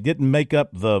 And then they didn't make up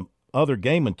the other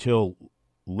game until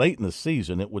late in the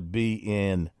season. It would be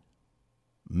in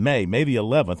May the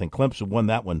 11th, and Clemson won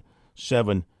that one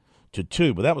 7-2.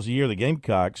 But that was the year the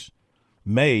Gamecocks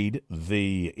made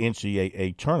the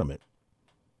NCAA tournament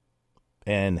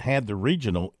and had the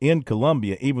regional in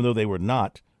Columbia, even though they were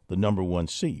not the number 1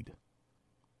 seed.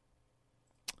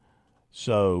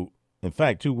 So, in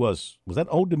fact, who was that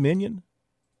Old Dominion?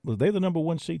 Was they the number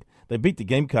 1 seed? They beat the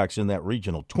Gamecocks in that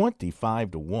regional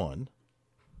 25-1.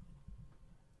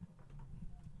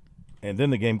 And then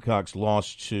the Gamecocks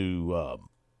lost to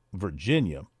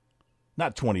Virginia.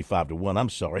 Not 25-1, I'm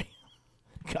sorry.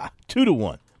 God,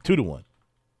 2-1. 2-1.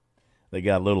 They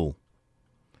got a little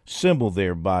symbol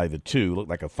there by the 2, looked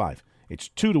like a 5. It's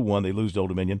 2-1. They lose to Old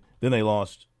Dominion. Then they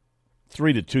lost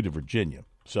 3-2 to Virginia.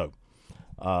 So,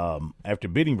 after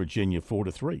beating Virginia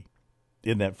 4-3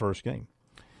 in that first game.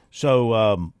 So,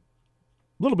 a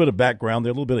little bit of background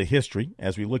there, a little bit of history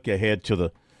as we look ahead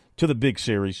to the big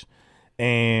series.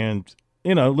 And,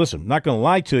 listen, not going to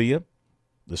lie to you,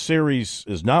 the series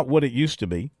is not what it used to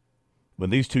be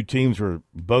when these two teams were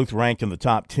both ranked in the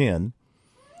top 10,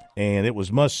 and it was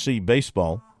must-see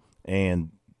baseball, and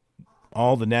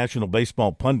all the national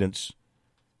baseball pundits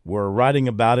were writing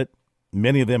about it,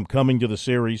 many of them coming to the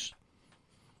series.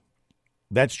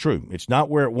 That's true. It's not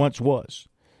where it once was,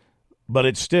 but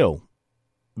it's still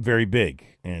very big,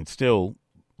 and it's still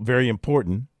very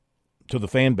important to the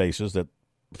fan bases that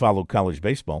follow college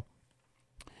baseball.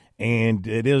 And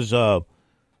it is,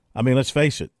 let's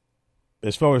face it,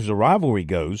 as far as the rivalry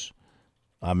goes,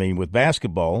 with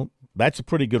basketball, that's a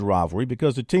pretty good rivalry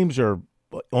because the teams are,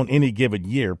 on any given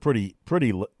year, pretty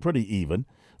even.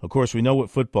 Of course, we know what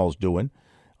football's doing.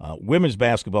 Women's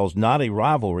basketball is not a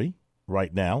rivalry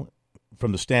right now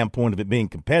from the standpoint of it being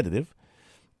competitive.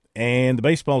 And the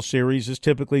baseball series is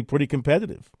typically pretty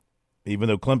competitive. Even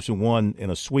though Clemson won in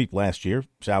a sweep last year,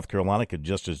 South Carolina could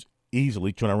just as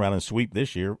easily turn around and sweep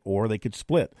this year, or they could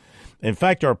split. In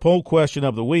fact, our poll question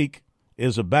of the week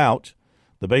is about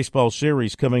the baseball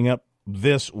series coming up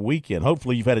this weekend.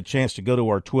 Hopefully you've had a chance to go to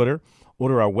our Twitter or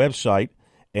to our website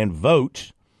and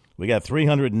vote. We got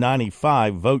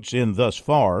 395 votes in thus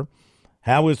far.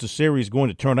 How is the series going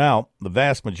to turn out? The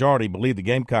vast majority believe the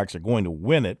Gamecocks are going to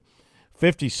win it.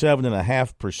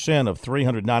 57.5% of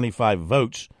 395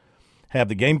 votes have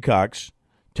the Gamecocks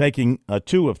taking a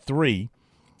 2 of 3.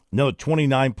 Another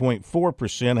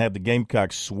 29.4% have the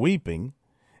Gamecocks sweeping.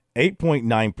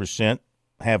 8.9%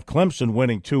 have Clemson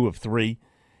winning 2 of 3.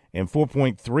 And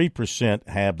 4.3%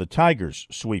 have the Tigers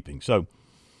sweeping. So, in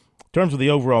terms of the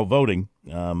overall voting,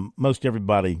 most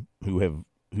everybody who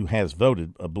has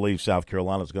voted believes South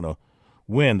Carolina is going to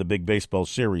win the big baseball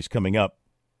series coming up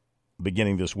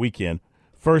beginning this weekend.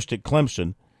 First at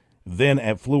Clemson, then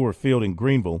at Fluor Field in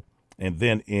Greenville, and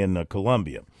then in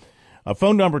Columbia.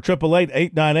 Phone number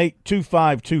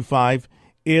 888-258-2525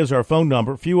 is our phone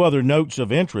number. A few other notes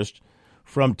of interest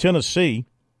from Tennessee.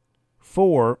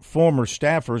 4 former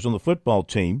staffers on the football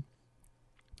team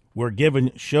were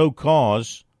given show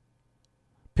cause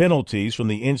penalties from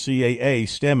the NCAA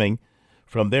stemming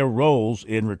from their roles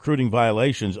in recruiting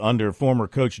violations under former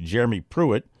coach Jeremy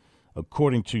Pruitt,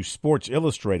 according to Sports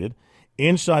Illustrated.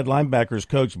 Inside linebackers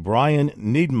coach Brian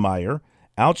Niedermeyer,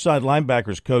 outside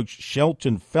linebackers coach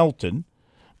Shelton Felton,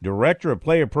 director of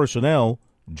player personnel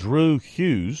Drew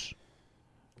Hughes,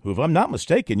 who, if I'm not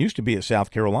mistaken, used to be at South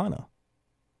Carolina.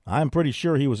 I'm pretty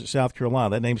sure he was at South Carolina.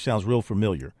 That name sounds real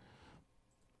familiar.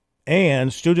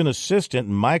 and student assistant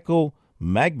Michael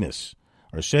Magnus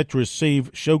are set to receive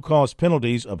show cause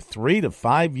penalties of 3 to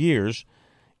 5 years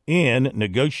in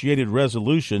negotiated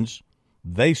resolutions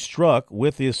they struck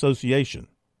with the association.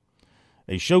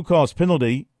 A show cause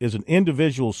penalty is an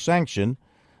individual sanction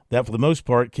that, for the most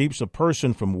part, keeps a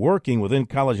person from working within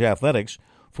college athletics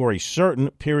for a certain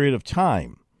period of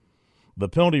time. The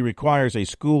penalty requires a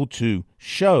school to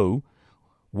show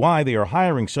why they are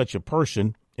hiring such a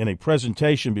person in a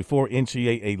presentation before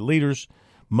NCAA leaders.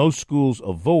 Most schools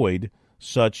avoid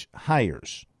such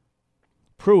hires.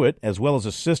 Pruitt, as well as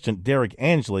assistant Derek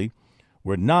Angley,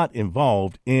 were not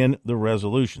involved in the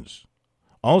resolutions.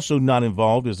 Also not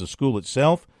involved is the school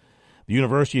itself. The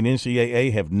university and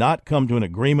NCAA have not come to an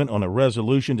agreement on a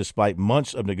resolution despite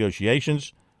months of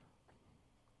negotiations.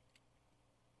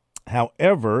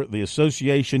 However, the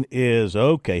association is,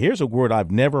 okay, here's a word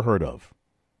I've never heard of.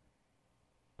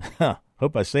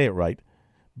 Hope I say it right.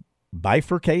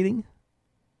 Bifurcating?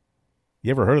 You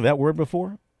ever heard of that word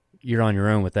before? You're on your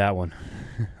own with that one.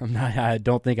 I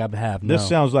don't think I have. No. This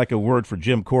sounds like a word for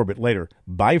Jim Corbett later.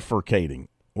 Bifurcating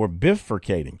or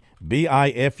bifurcating.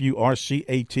 Bifurcating.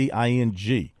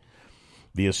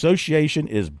 The association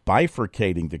is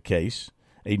bifurcating the case,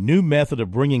 a new method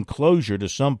of bringing closure to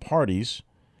some parties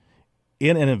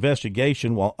in an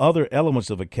investigation while other elements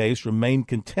of a case remain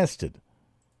contested.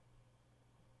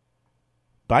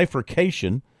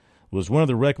 Bifurcation was one of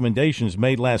the recommendations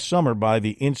made last summer by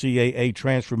the NCAA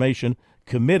Transformation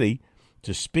Committee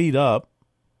to speed up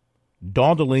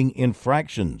dawdling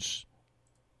infractions.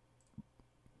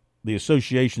 The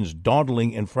association's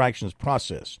dawdling infractions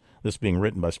process, this being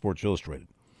written by Sports Illustrated.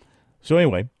 So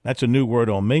anyway, that's a new word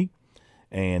on me,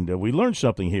 and we learned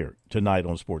something here tonight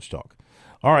on Sports Talk.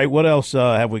 All right, what else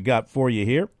have we got for you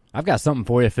here? I've got something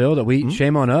for you, Phil, that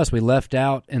shame on us. We left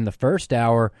out in the first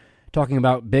hour talking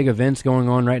about big events going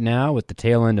on right now with the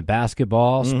tail end of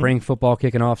basketball, spring football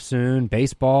kicking off soon,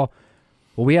 baseball.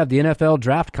 Well, we have the NFL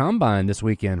Draft Combine this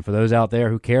weekend for those out there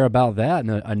who care about that,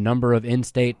 and a number of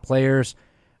in-state players.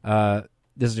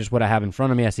 This is just what I have in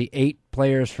front of me. I see 8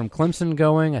 players from Clemson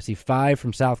going. I see 5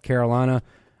 from South Carolina.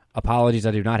 Apologies,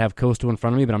 I do not have Coastal in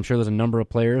front of me, but I'm sure there's a number of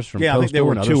players from Coastal I think there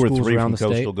were and other 2 or schools 3 around from the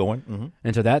Coastal state. going. Mm-hmm.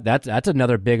 And so that's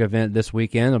another big event this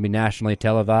weekend. It'll be nationally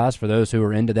televised for those who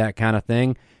are into that kind of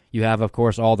thing. You have, of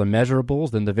course, all the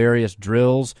measurables, then the various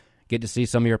drills. Get to see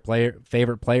some of your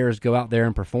favorite players go out there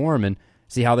and perform and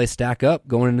see how they stack up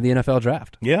going into the NFL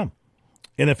draft. Yeah.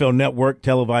 NFL Network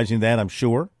televising that, I'm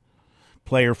sure.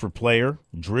 Player for player,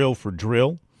 drill for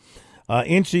drill.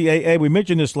 NCAA, we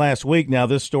mentioned this last week. Now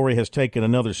this story has taken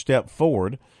another step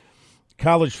forward.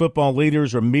 College football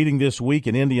leaders are meeting this week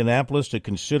in Indianapolis to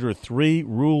consider 3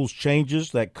 rules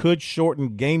changes that could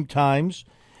shorten game times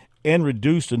and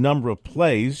reduce the number of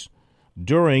plays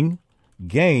during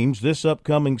games this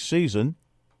upcoming season.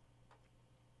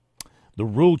 The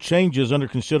rule changes under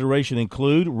consideration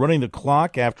include running the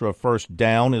clock after a first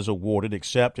down is awarded,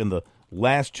 except in the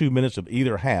last 2 minutes of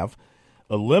either half,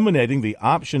 eliminating the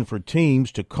option for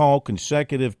teams to call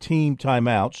consecutive team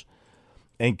timeouts,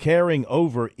 and carrying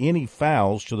over any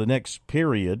fouls to the next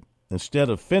period instead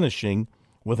of finishing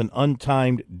with an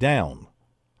untimed down.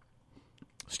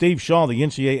 Steve Shaw, the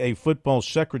NCAA football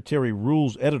secretary,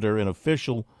 rules editor, and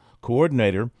official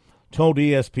coordinator, told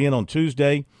ESPN on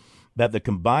Tuesday that the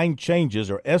combined changes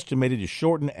are estimated to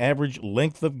shorten average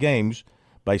length of games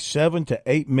by 7 to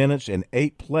 8 minutes and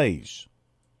 8 plays.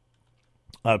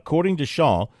 According to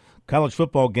Shaw, college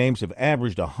football games have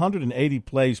averaged 180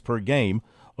 plays per game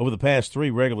over the past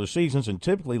 3 regular seasons and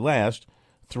typically last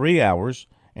 3 hours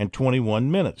and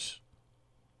 21 minutes.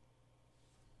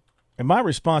 And my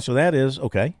response to that is,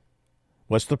 okay,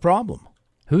 what's the problem?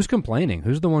 Who's complaining?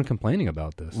 Who's the one complaining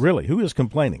about this? Really, who is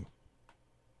complaining?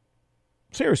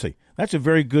 Seriously, that's a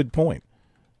very good point.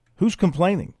 Who's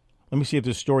complaining? Let me see if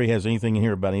this story has anything in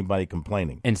here about anybody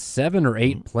complaining. And 7 or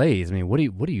 8 plays. I mean,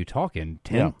 what are you talking?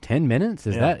 10 minutes?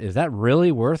 Is Yeah. that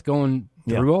really worth going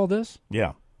through all this?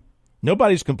 Yeah.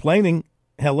 Nobody's complaining.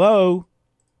 Hello.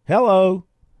 I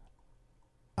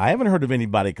haven't heard of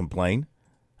anybody complain.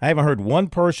 I haven't heard one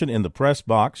person in the press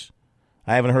box.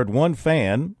 I haven't heard one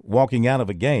fan walking out of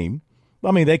a game.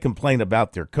 I mean, they complain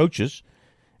about their coaches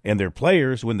and their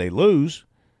players when they lose,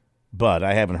 but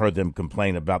I haven't heard them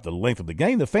complain about the length of the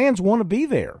game. The fans want to be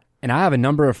there. And I have a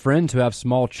number of friends who have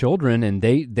small children, and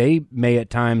they may at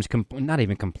times not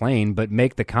even complain, but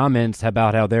make the comments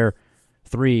about how their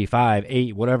 3, 5,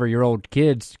 8, whatever-year-old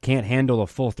kids can't handle a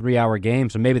full 3-hour game,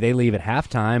 so maybe they leave at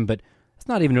halftime, but it's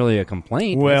not even really a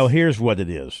complaint. Well, here's what it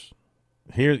is.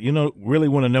 Here, really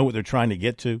want to know what they're trying to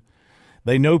get to?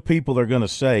 They know people are going to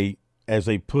say, as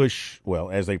they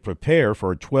prepare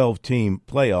for a 12-team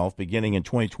playoff beginning in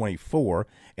 2024,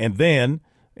 and then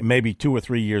maybe 2 or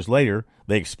 3 years later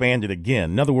they expand it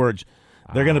again. In other words,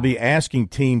 they're going to be asking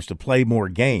teams to play more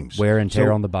games. Wear and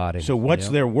tear on the body. So what's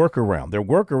their workaround? Their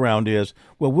workaround is,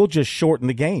 well, we'll just shorten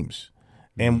the games,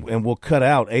 and we'll cut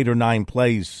out 8 or 9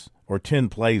 plays or 10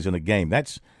 plays in a game.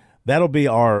 That'll be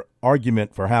our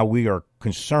argument for how we are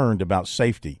concerned about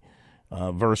safety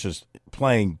versus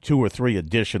playing 2 or 3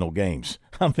 additional games.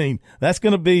 I mean, that's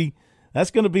going to be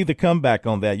the comeback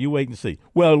on that. You wait and see.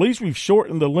 Well, at least we've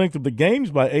shortened the length of the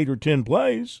games by 8 or 10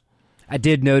 plays. I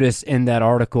did notice in that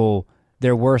article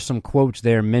there were some quotes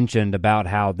there mentioned about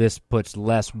how this puts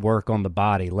less work on the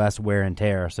body, less wear and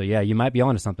tear. So, yeah, you might be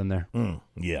onto something there.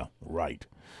 Yeah, right.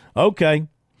 Okay.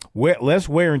 Less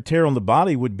wear and tear on the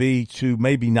body would be to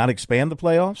maybe not expand the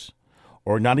playoffs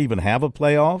or not even have a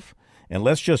playoff. And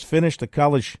let's just finish the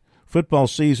college football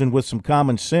season with some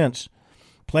common sense,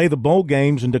 play the bowl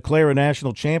games and declare a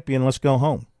national champion. Let's go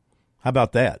home. How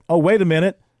about that? Oh, wait a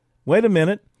minute.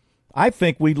 I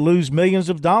think we'd lose millions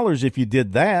of dollars if you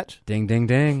did that. Ding, ding,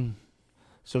 ding.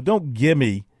 So don't give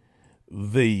me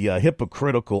the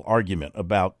hypocritical argument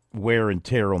about wear and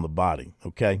tear on the body,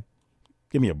 okay?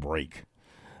 Give me a break.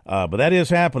 But that is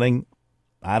happening.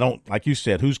 Like you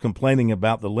said, who's complaining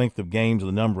about the length of games and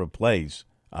the number of plays?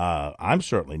 I'm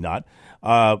certainly not.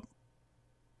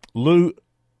 Lou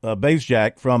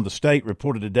Bazjak from the State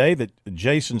reported today that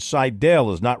Jason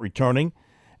Seidel is not returning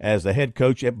as the head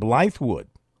coach at Blythewood.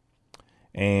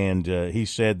 And he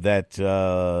said that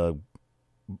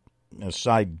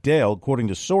Seidel, according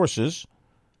to sources,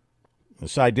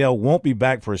 Seidel won't be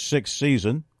back for a 6th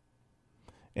season.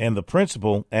 And the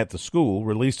principal at the school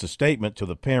released a statement to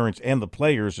the parents and the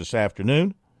players this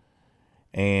afternoon.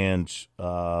 And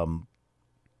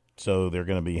so they're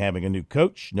going to be having a new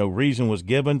coach. No reason was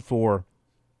given for,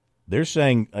 they're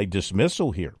saying, a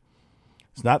dismissal here.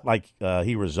 It's not like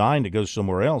he resigned to go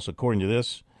somewhere else. According to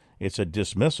this, it's a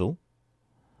dismissal.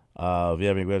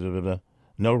 No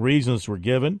reasons were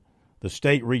given. The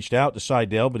state reached out to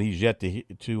Seidel, but he's yet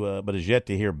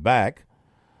to hear back.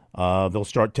 They'll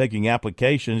start taking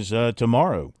applications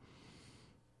tomorrow.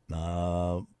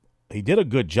 He did a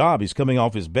good job. He's coming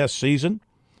off his best season,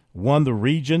 won the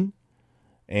region,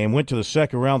 and went to the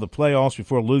second round of the playoffs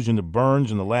before losing to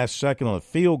Burns in the last second on a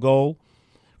field goal.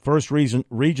 First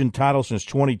region title since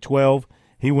 2012.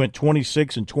 He went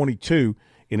 26-22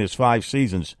 in his 5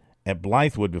 seasons at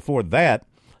Blythewood. Before that,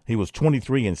 he was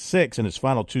 23-6 in his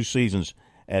final 2 seasons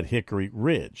at Hickory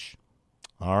Ridge.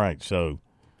 All right, so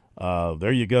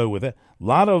there you go with that. A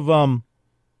lot of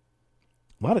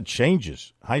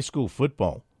changes, high school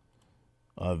football,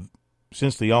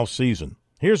 since the off season.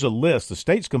 Here's a list. The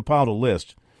state's compiled a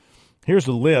list. Here's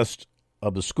a list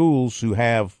of the schools who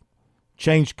have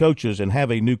changed coaches and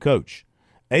have a new coach.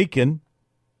 Aiken,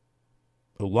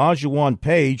 Olajuwon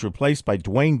Page replaced by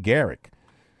Dwayne Garrick.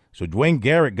 So Dwayne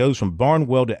Garrick goes from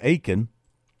Barnwell to Aiken.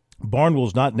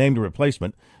 Barnwell's not named a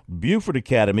replacement. Buford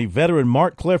Academy, veteran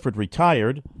Mark Clifford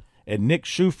retired, and Nick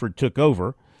Shuford took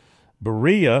over.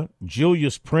 Berea,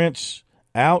 Julius Prince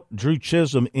out, Drew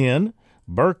Chisholm in.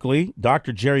 Berkeley,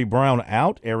 Dr. Jerry Brown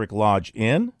out, Eric Lodge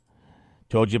in.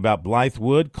 Told you about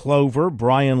Blythewood. Clover,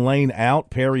 Brian Lane out,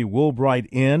 Perry Woolbright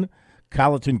in.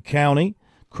 Colleton County,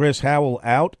 Chris Howell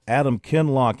out, Adam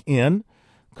Kinlock in.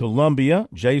 Columbia,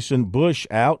 Jason Bush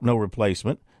out, no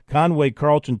replacement. Conway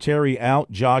Carlton Terry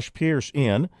out, Josh Pierce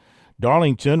in.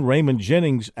 Darlington, Raymond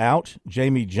Jennings out,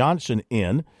 Jamie Johnson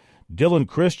in. Dillon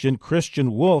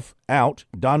Christian Wolf out,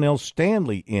 Donnell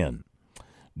Stanley in.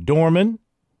 Dorman,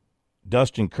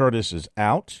 Dustin Curtis is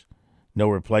out, no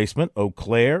replacement. Eau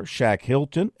Claire, Shaq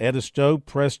Hilton, Edisto,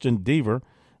 Preston Deaver,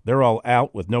 they're all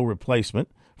out with no replacement.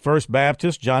 First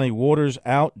Baptist, Johnny Waters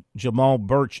out, Jamal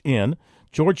Birch in.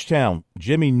 Georgetown,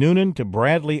 Jimmy Noonan to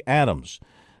Bradley Adams.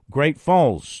 Great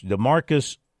Falls,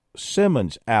 DeMarcus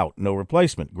Simmons out, no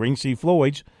replacement. Greensea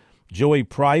Floyd's, Joey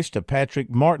Price to Patrick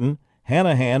Martin.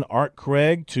 Hanahan, Art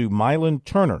Craig to Mylan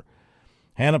Turner.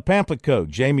 Hannah Pamplico,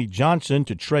 Jamie Johnson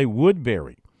to Trey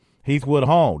Woodbury. Heathwood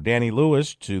Hall, Danny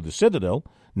Lewis to the Citadel,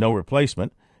 no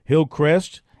replacement.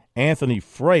 Hillcrest, Anthony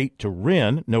Freight to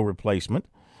Wren, no replacement.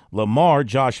 Lamar,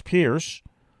 Josh Pierce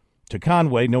to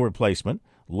Conway, no replacement.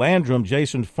 Landrum,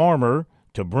 Jason Farmer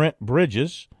to Brent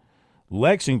Bridges.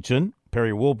 Lexington,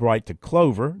 Perry Woolbright to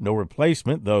Clover, no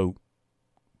replacement, though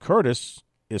Curtis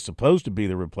is supposed to be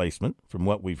the replacement from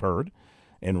what we've heard.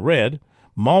 And Red,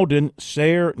 Malden,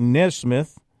 Sayre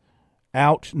Nesmith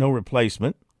out, no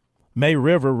replacement. May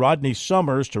River, Rodney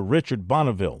Summers to Richard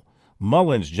Bonneville.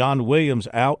 Mullins, John Williams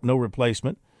out, no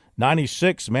replacement.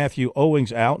 96, Matthew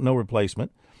Owings out, no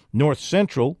replacement. North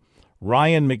Central,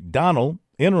 Ryan McDonald,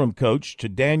 interim coach, to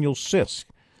Daniel Sisk.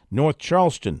 North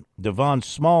Charleston, Devon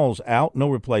Smalls out, no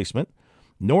replacement.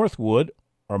 Northwood,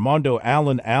 Armando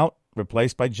Allen out,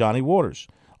 replaced by Johnny Waters.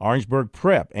 Orangeburg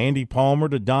Prep, Andy Palmer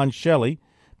to Don Shelley.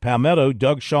 Palmetto,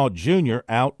 Doug Shaw Jr.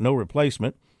 out, no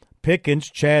replacement. Pickens,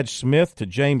 Chad Smith to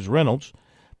James Reynolds.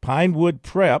 Pinewood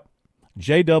Prep,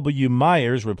 J.W.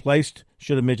 Myers replaced,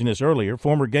 should have mentioned this earlier,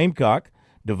 former Gamecock,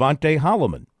 Devontae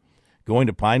Holloman. Going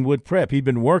to Pinewood Prep. He'd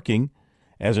been working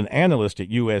as an analyst at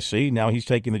USC. Now he's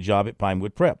taking the job at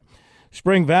Pinewood Prep.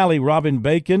 Spring Valley, Robin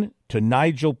Bacon to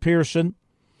Nigel Pearson.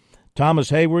 Thomas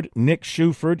Hayward, Nick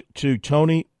Shuford to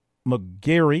Tony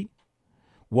McGarry.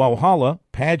 Walhalla,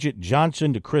 Paget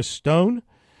Johnson to Chris Stone.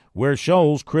 Ware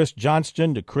Shoals, Chris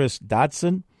Johnston to Chris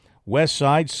Dodson.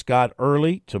 Westside, Scott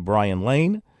Early to Brian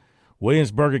Lane.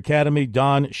 Williamsburg Academy,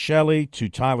 Don Shelley to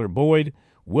Tyler Boyd.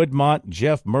 Woodmont,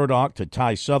 Jeff Murdoch to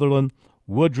Ty Sutherland.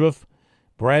 Woodruff,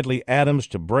 Bradley Adams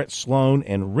to Brett Sloan.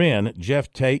 And Wren,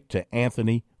 Jeff Tate to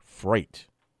Anthony Freight.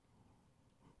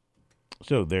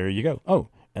 So there you go. Oh,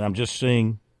 and I'm just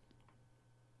seeing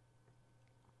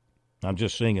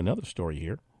another story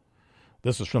here.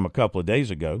 This is from a couple of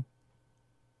days ago.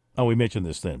 Oh, we mentioned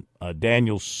this then.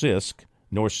 Daniel Sisk,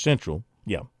 North Central.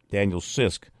 Yeah, Daniel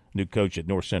Sisk, new coach at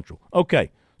North Central.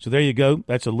 Okay, so there you go.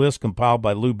 That's a list compiled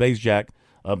by Lou Bazjak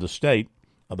of the state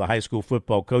of the high school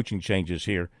football coaching changes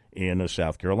here in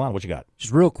South Carolina. What you got?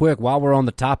 Just real quick, while we're on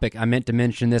the topic, I meant to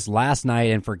mention this last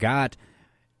night and forgot.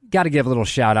 Got to give a little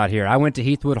shout-out here. I went to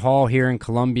Heathwood Hall here in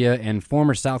Columbia, and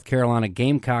former South Carolina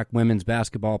Gamecock women's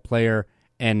basketball player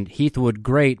and Heathwood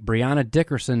great, Brianna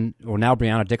Dickerson, or now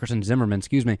Brianna Dickerson Zimmerman,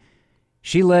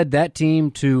 she led that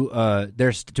team to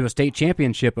a state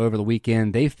championship over the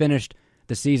weekend. They finished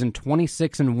the season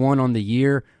 26-1 on the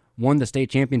year, won the state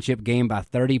championship game by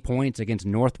 30 points against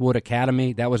Northwood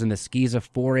Academy. That was in the SCISA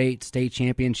 4-8 state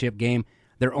championship game.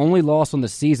 Their only loss on the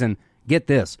season, get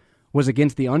this, was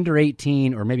against the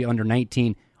under-18 or maybe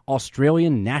under-19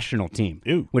 Australian national team,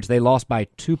 which they lost by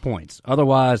 2 points.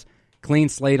 Otherwise, clean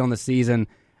slate on the season,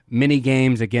 many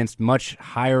games against much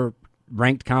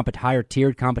higher-ranked,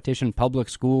 higher-tiered competition, public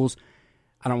schools.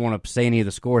 I don't want to say any of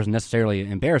the scores and necessarily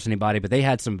embarrass anybody, but they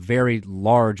had some very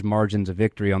large margins of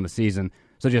victory on the season.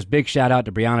 So just big shout-out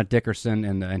to Brianna Dickerson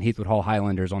and Heathwood Hall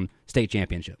Highlanders on state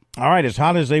championship. All right, as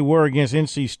hot as they were against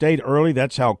NC State early,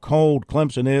 that's how cold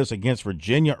Clemson is against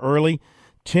Virginia early.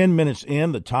 10 minutes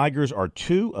in, the Tigers are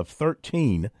 2 of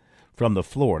 13 from the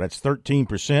floor. That's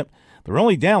 13%. They're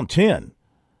only down 10.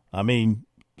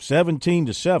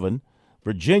 17-7.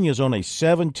 Virginia's on a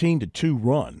 17-2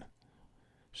 run.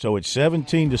 So it's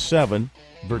 17-7.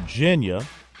 Virginia,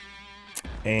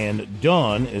 and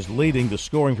Dunn is leading the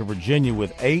scoring for Virginia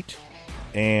with 8.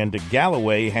 And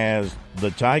Galloway has the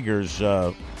Tigers'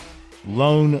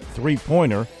 lone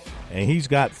three-pointer, and he's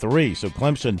got 3. So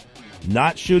Clemson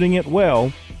not shooting it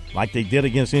well like they did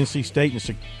against NC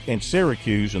State and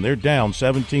Syracuse, and they're down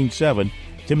 17-7.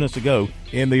 10 minutes to go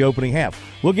in the opening half.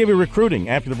 We'll give you recruiting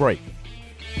after the break.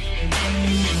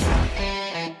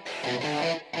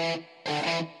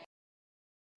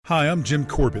 Hi, I'm Jim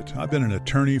Corbett. I've been an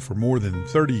attorney for more than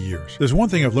 30 years. There's one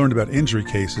thing I've learned about injury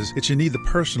cases. It's you need the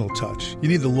personal touch. You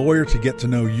need the lawyer to get to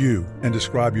know you and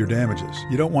describe your damages.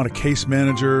 You don't want a case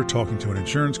manager talking to an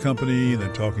insurance company,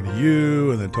 then talking to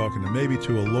you, and then talking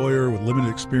to a lawyer with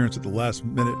limited experience at the last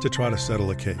minute to try to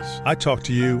settle a case. I talk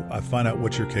to you. I find out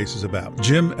what your case is about.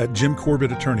 Jim at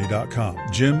JimCorbettAttorney.com.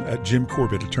 Jim at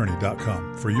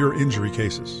JimCorbettAttorney.com for your injury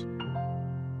cases.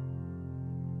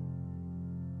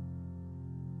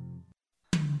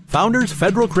 Founders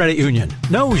Federal Credit Union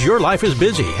knows your life is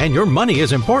busy and your money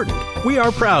is important. We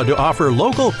are proud to offer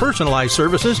local personalized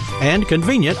services and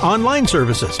convenient online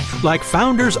services like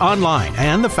Founders Online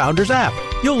and the Founders app.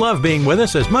 You'll love being with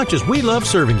us as much as we love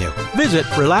serving you. Visit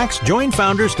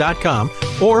RelaxJoinFounders.com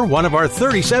or one of our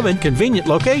 37 convenient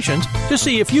locations to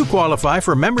see if you qualify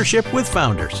for membership with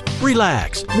Founders.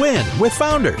 Relax. Win with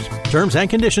Founders. Terms and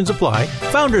conditions apply.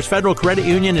 Founders Federal Credit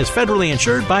Union is federally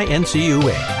insured by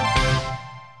NCUA.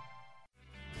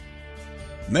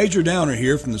 Major Downer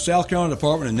here from the South Carolina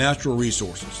Department of Natural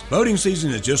Resources. Boating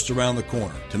season is just around the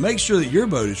corner. To make sure that your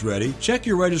boat is ready, check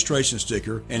your registration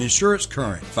sticker and ensure it's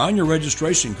current. Find your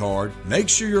registration card, make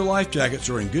sure your life jackets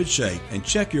are in good shape, and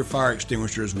check your fire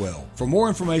extinguisher as well. For more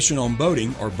information on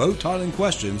boating or boat titling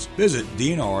questions, visit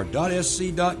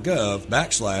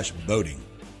dnr.sc.gov/boating.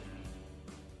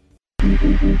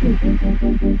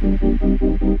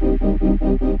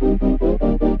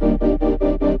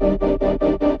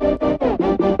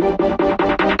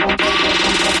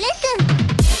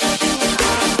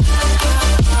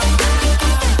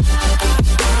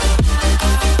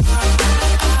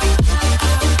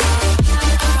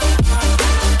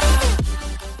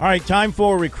 right, time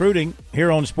for recruiting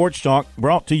here on Sports Talk,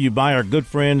 brought to you by our good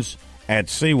friends at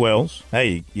Seawells.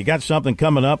 Hey, you got something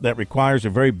coming up that requires the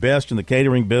very best in the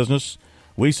catering business.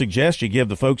 We suggest you give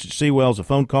the folks at Seawells a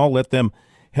phone call, let them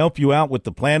help you out with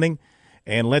the planning,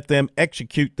 and let them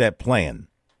execute that plan.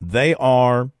 They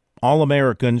are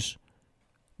All-Americans.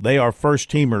 They are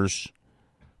first-teamers.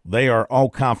 They are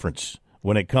all-conference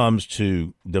when it comes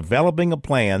to developing a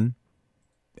plan,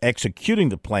 executing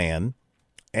the plan,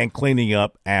 and cleaning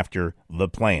up after the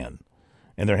plan.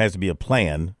 And there has to be a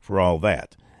plan for all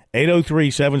that.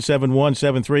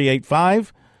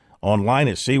 803-771-7385, online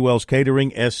at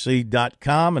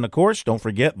SeawellsCateringSC.com. And, of course, don't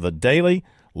forget the daily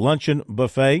luncheon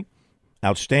buffet,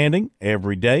 outstanding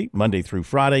every day, Monday through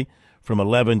Friday, from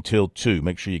 11 till 2.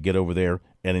 Make sure you get over there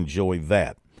and enjoy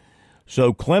that.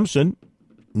 So Clemson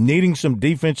needing some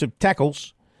defensive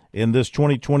tackles in this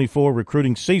 2024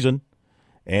 recruiting season,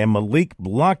 and Malik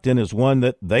Blockton is one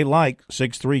that they like,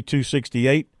 6'3",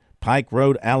 268, Pike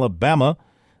Road, Alabama.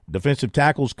 Defensive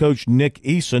tackles coach Nick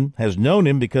Eason has known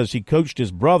him because he coached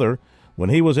his brother when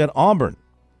he was at Auburn.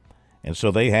 And so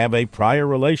they have a prior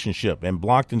relationship. And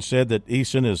Blockton said that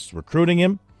Eason is recruiting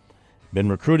him, been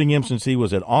recruiting him since he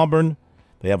was at Auburn.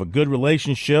 They have a good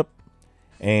relationship.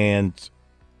 And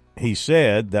he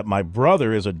said that my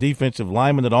brother is a defensive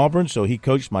lineman at Auburn, so he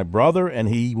coached my brother, and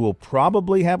he will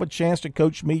probably have a chance to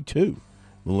coach me too.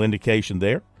 A little indication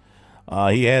there.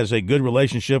 He has a good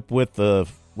relationship with the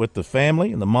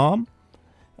family and the mom.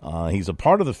 He's a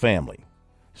part of the family.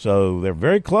 So they're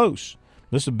very close.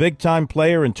 This is a big-time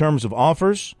player in terms of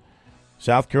offers.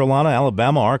 South Carolina,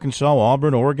 Alabama, Arkansas,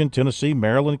 Auburn, Oregon, Tennessee,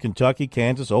 Maryland, Kentucky,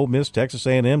 Kansas, Ole Miss, Texas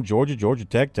A&M, Georgia, Georgia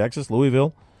Tech, Texas,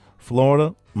 Louisville,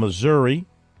 Florida, Missouri,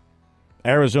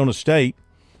 Arizona State.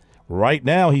 Right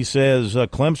now, he says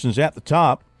Clemson's at the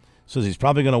top. Says he's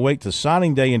probably going to wait to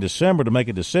signing day in December to make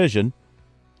a decision.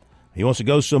 He wants to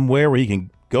go somewhere where he can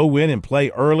go in and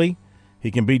play early. He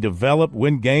can be developed,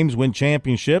 win games, win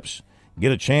championships,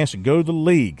 get a chance to go to the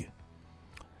league.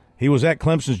 He was at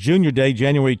Clemson's junior day,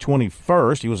 January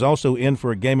 21st. He was also in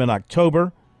for a game in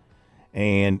October,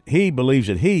 and he believes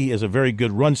that he is a very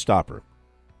good run stopper.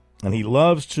 And he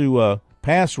loves to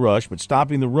pass rush, but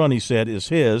stopping the run, he said, is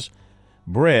his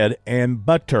bread and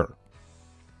butter.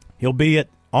 He'll be at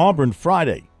Auburn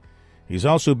Friday. He's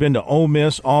also been to Ole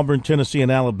Miss, Auburn, Tennessee,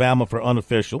 and Alabama for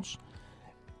unofficials.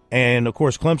 And, of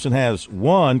course, Clemson has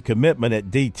one commitment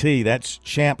at DT. That's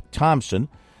Champ Thompson.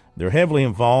 They're heavily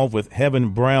involved with Heaven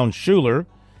Brown Schuler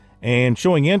and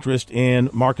showing interest in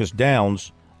Marcus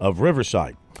Downs of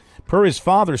Riverside. Per his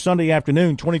father, Sunday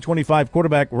afternoon, 2025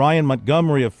 quarterback Ryan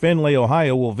Montgomery of Findlay,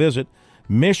 Ohio, will visit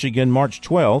Michigan March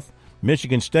 12th,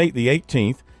 Michigan State the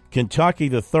 18th, Kentucky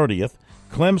the 30th,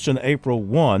 Clemson April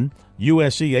 1,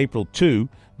 USC April 2,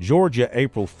 Georgia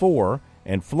April 4,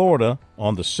 and Florida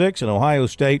on the 6th, and Ohio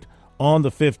State on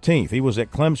the 15th. He was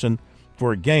at Clemson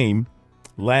for a game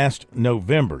last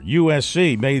November.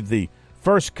 USC made the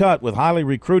first cut with highly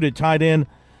recruited tight end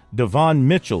Devon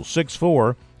Mitchell,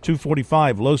 6'4",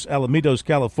 245, Los Alamitos,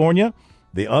 California.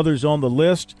 The others on the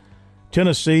list,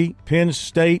 Tennessee, Penn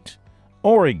State,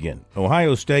 Oregon,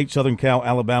 Ohio State, Southern Cal,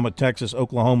 Alabama, Texas,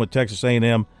 Oklahoma, Texas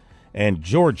A&M, and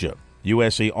Georgia.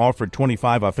 USC offered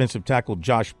 25 offensive tackle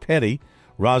Josh Petty,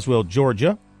 Roswell,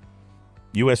 Georgia.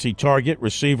 USC target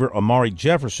receiver Amari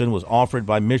Jefferson was offered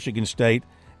by Michigan State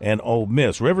and Ole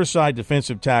Miss. Riverside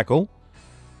defensive tackle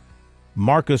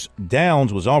Marcus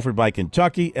Downs was offered by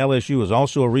Kentucky. LSU was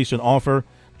also a recent offer.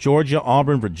 Georgia,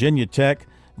 Auburn, Virginia Tech,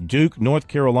 Duke, North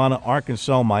Carolina,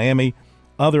 Arkansas, Miami.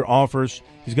 Other offers.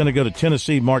 He's going to go to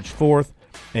Tennessee March 4th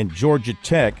and Georgia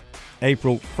Tech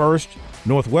April 1st.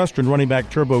 Northwestern running back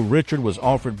Turbo Richard was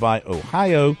offered by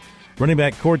Ohio. Running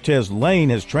back Cortez Lane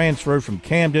has transferred from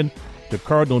Camden to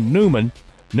Cardinal Newman.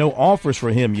 No offers for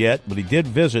him yet, but he did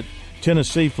visit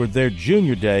Tennessee for their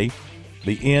junior day,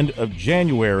 the end of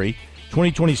January.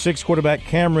 2026 quarterback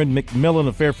Cameron McMillan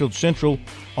of Fairfield Central,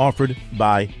 offered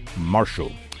by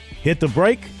Marshall. Hit the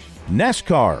break.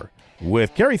 NASCAR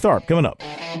with Kerry Tharp coming up.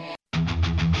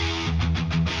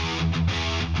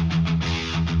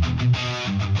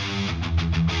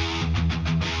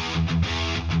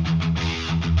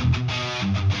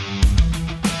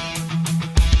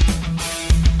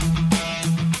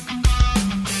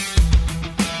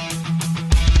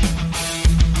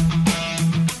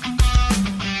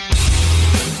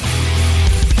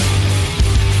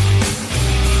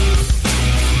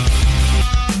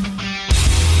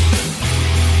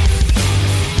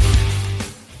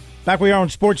 Back we are on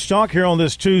Sports Talk here on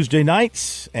this Tuesday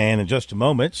night, and in just a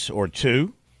moment or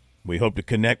two, we hope to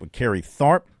connect with Kerry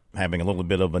Tharp, having a little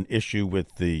bit of an issue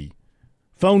with the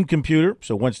phone computer.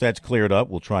 So once that's cleared up,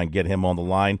 we'll try and get him on the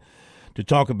line to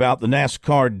talk about the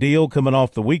NASCAR deal coming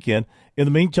off the weekend. In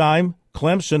the meantime,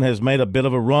 Clemson has made a bit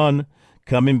of a run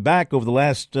coming back over the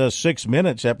last 6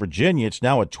 minutes at Virginia. It's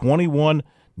now a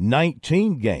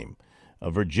 21-19 game.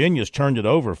 Virginia's turned it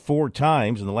over 4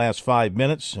 times in the last 5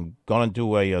 minutes and gone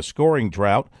into a scoring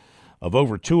drought of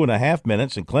over 2.5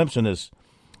 minutes, and Clemson has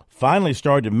finally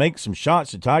started to make some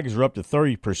shots. The Tigers are up to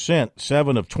 30%,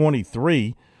 7 of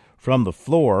 23 from the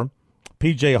floor.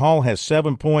 P.J. Hall has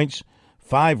 7 points,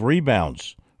 5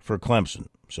 rebounds for Clemson.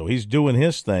 So he's doing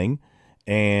his thing,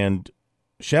 and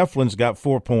Shefflin's got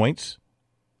 4 points.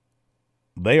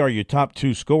 They are your top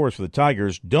 2 scorers for the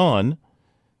Tigers.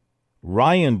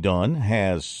 Ryan Dunn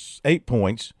has 8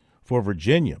 points for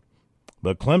Virginia.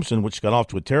 But Clemson, which got off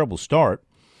to a terrible start,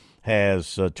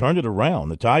 has turned it around.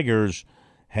 The Tigers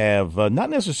have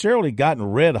not necessarily gotten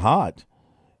red hot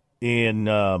in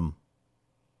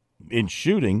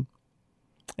shooting.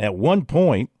 At one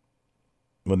point,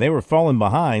 when they were falling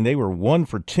behind, they were 1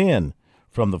 for 10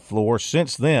 from the floor.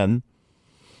 Since then,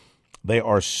 they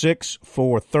are 6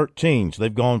 for 13. So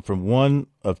they've gone from 1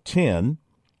 of 10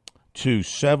 to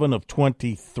 7 of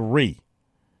 23.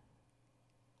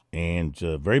 And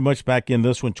very much back in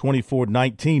this one,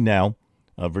 24-19 now.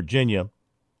 Virginia,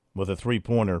 with a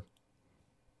three-pointer,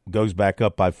 goes back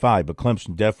up by 5. But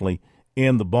Clemson definitely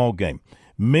in the ball game.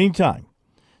 Meantime,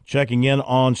 checking in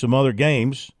on some other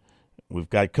games, we've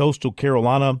got Coastal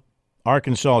Carolina,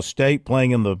 Arkansas State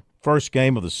playing in the first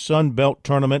game of the Sun Belt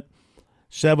Tournament.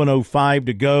 7:05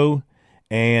 to go,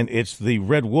 and it's the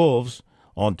Red Wolves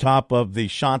on top of the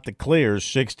Chanticleers,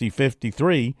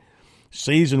 60-53.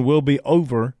 Season will be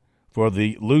over for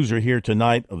the loser here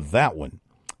tonight of that one.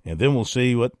 And then we'll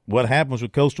see what happens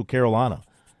with Coastal Carolina.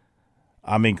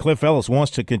 I mean, Cliff Ellis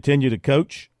wants to continue to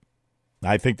coach.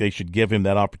 I think they should give him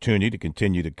that opportunity to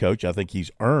continue to coach. I think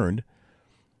he's earned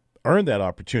that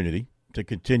opportunity to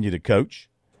continue to coach.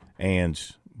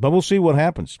 But we'll see what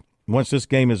happens once this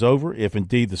game is over, if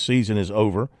indeed the season is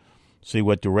over. See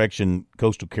what direction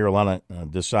Coastal Carolina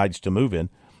decides to move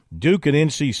in. Duke and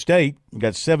NC State,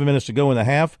 got 7 minutes to go in the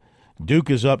half.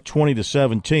 Duke is up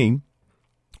 20-17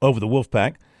 over the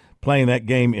Wolfpack, playing that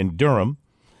game in Durham.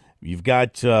 You've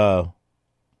got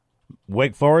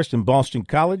Wake Forest and Boston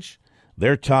College.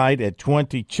 They're tied at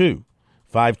 22,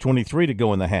 5:23 to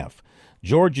go in the half.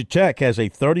 Georgia Tech has a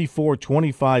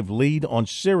 34-25 lead on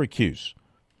Syracuse.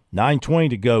 9:20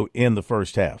 to go in the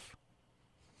first half.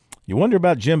 You wonder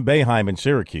about Jim Boeheim in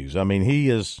Syracuse. I mean, he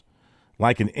is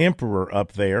like an emperor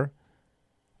up there.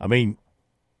 I mean,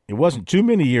 it wasn't too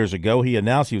many years ago he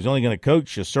announced he was only going to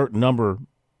coach a certain number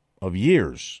of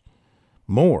years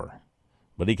more.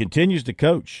 But he continues to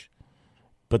coach.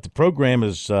 But the program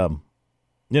is,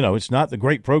 it's not the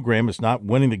great program. It's not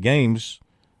winning the games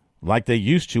like they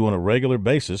used to on a regular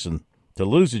basis. And to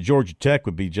lose to Georgia Tech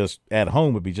would be just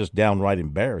downright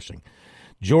embarrassing.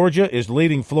 Georgia is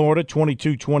leading Florida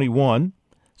 22-21,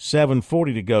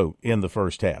 7:40 to go in the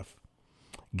first half.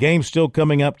 Games still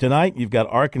coming up tonight. You've got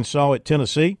Arkansas at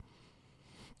Tennessee,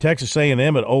 Texas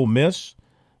A&M at Ole Miss,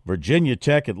 Virginia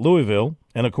Tech at Louisville,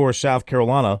 and, of course, South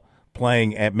Carolina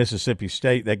playing at Mississippi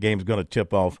State. That game's going to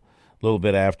tip off a little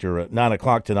bit after 9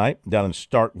 o'clock tonight down in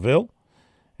Starkville.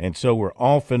 And so we're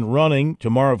off and running.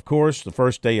 Tomorrow, of course, the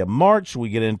first day of March, we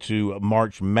get into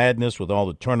March Madness with all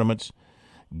the tournaments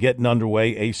getting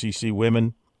underway, ACC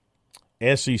women,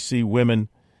 SEC women,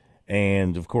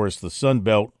 and, of course, the Sun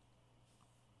Belt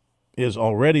is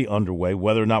already underway.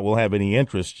 Whether or not we'll have any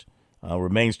interest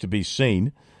remains to be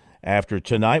seen. After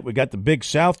tonight, we got the Big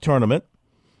South Tournament,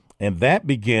 and that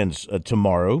begins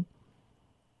tomorrow.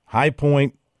 High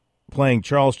Point playing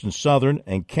Charleston Southern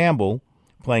and Campbell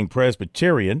playing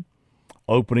Presbyterian,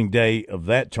 opening day of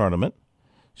that tournament.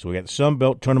 So we got the Sun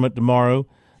Belt Tournament tomorrow.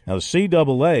 Now, the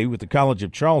CAA with the College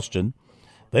of Charleston,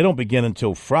 they don't begin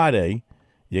until Friday.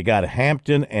 You got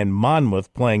Hampton and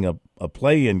Monmouth playing a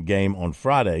play-in game on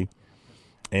Friday.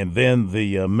 And then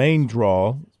the main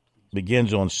draw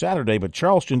begins on Saturday, but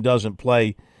Charleston doesn't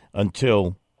play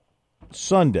until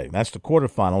Sunday. That's the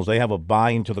quarterfinals. They have a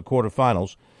bye into the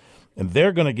quarterfinals, and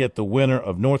they're going to get the winner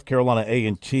of North Carolina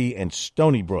A&T and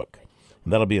Stony Brook.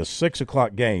 And that'll be a 6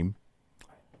 o'clock game.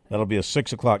 That'll be a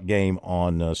 6 o'clock game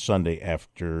on Sunday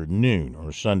afternoon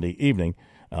or Sunday evening,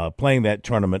 playing that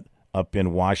tournament up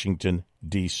in Washington,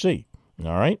 D.C.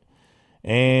 All right?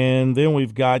 And then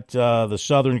we've got the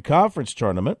Southern Conference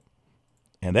Tournament,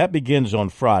 and that begins on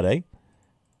Friday.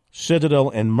 Citadel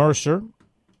and Mercer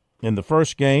in the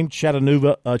first game,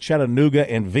 Chattanooga and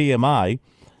VMI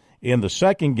in the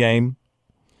second game,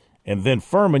 and then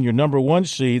Furman, your number 1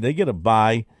 seed, they get a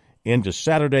bye into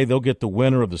Saturday. They'll get the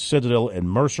winner of the Citadel and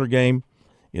Mercer game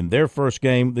in their first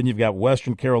game. Then you've got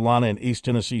Western Carolina and East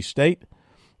Tennessee State.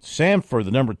 Samford,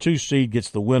 the number 2 seed, gets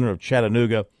the winner of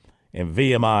Chattanooga and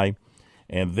VMI.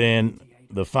 And then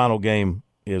the final game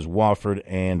is Wofford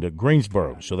and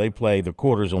Greensboro. So they play the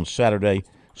quarters on Saturday,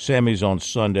 semis on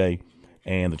Sunday,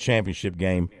 and the championship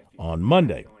game on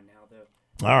Monday.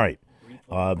 All right.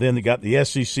 Then they got the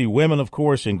SEC women, of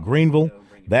course, in Greenville.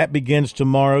 That begins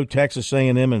tomorrow. Texas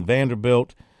A&M and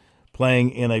Vanderbilt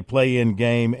playing in a play-in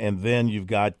game. And then you've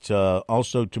got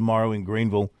also tomorrow in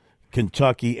Greenville,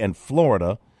 Kentucky and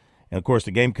Florida. And, of course,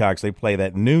 the Gamecocks, they play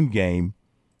that noon game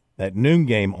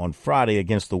on Friday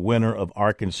against the winner of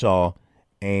Arkansas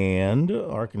and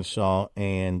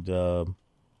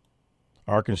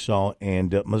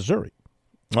Missouri.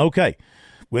 Okay.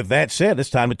 With that said, it's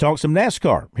time to talk some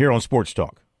NASCAR here on Sports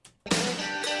Talk.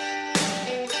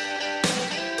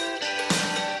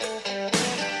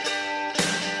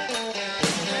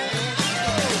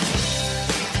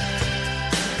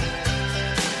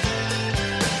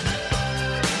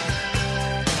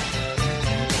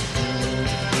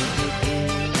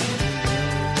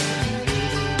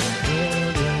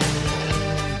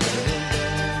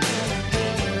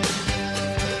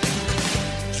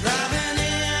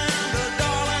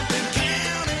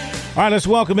 All right, let's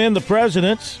welcome in the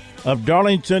president of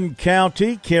Darlington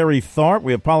County, Kerry Tharp.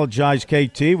 We apologize,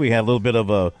 KT. We had a little bit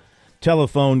of a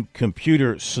telephone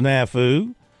computer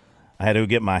snafu. I had to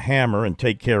get my hammer and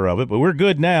take care of it, but we're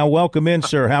good now. Welcome in,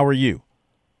 sir. How are you?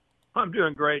 I'm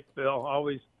doing great, Phil.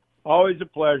 Always a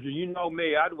pleasure. You know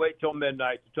me. I'd wait till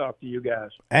midnight to talk to you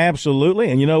guys. Absolutely.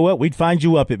 And you know what? We'd find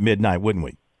you up at midnight, wouldn't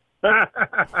we? Oh,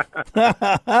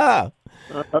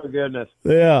 goodness.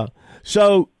 Yeah.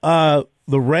 So,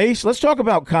 the race, let's talk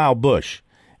about Kyle Busch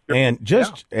and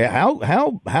just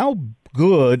how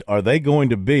good are they going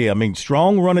to be? I mean,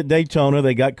 strong run at Daytona.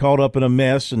 They got caught up in a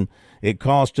mess and it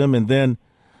cost them. And then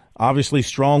obviously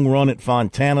strong run at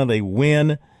Fontana. They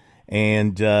win.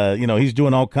 And, he's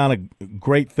doing all kind of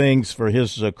great things for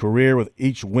his career with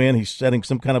each win. He's setting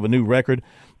some kind of a new record.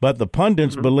 But the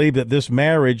pundits believe that this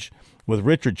marriage with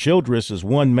Richard Childress is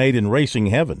one made in racing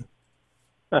heaven.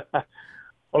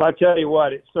 Well, I tell you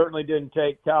what, it certainly didn't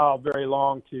take Kyle very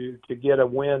long to get a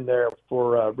win there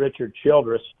for Richard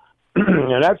Childress.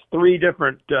 And that's 3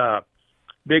 different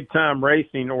big-time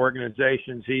racing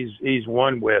organizations he's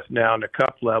won with now in the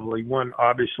Cup level. He won,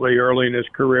 obviously, early in his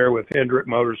career with Hendrick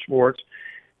Motorsports.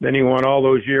 Then he won all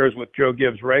those years with Joe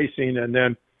Gibbs Racing, and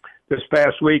then this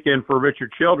past weekend for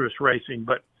Richard Childress Racing.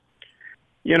 But,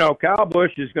 Kyle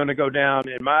Busch is going to go down,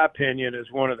 in my opinion,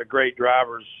 as one of the great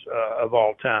drivers of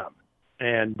all time.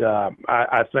 And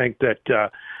I think that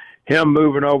him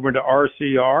moving over into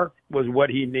RCR was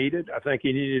what he needed. I think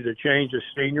he needed a change of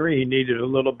scenery. He needed a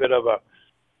little bit of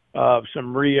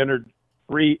some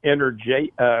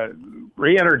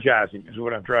re-energizing is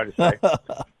what I'm trying to say.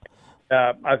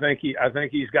 I think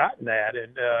he's gotten that,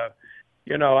 and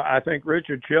I think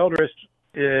Richard Childress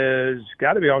is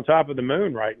got to be on top of the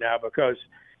moon right now because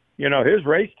his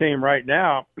race team right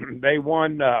now they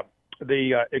won.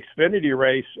 The Xfinity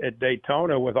race at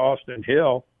Daytona with Austin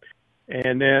Hill.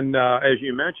 And then, as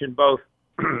you mentioned, both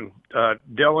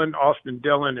Austin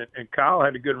Dillon and Kyle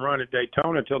had a good run at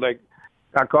Daytona until they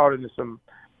got caught into some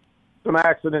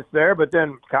accidents there. But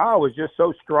then Kyle was just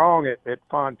so strong at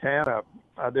Fontana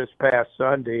this past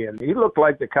Sunday, and he looked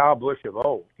like the Kyle Busch of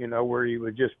old, where he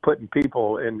was just putting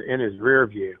people in his rear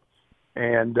view.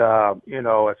 And,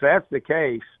 if that's the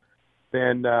case,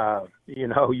 then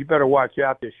you better watch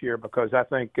out this year because I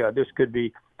think this could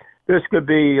be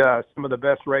some of the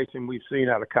best racing we've seen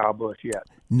out of Kyle Busch yet.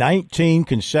 19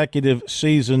 consecutive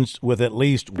seasons with at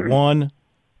least one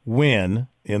win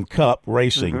in Cup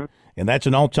racing, and that's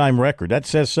an all-time record. That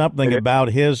says something about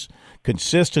his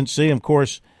consistency. Of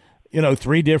course,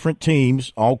 3 different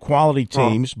teams, all quality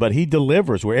teams, but he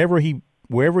delivers wherever he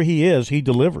is. He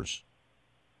delivers.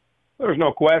 There's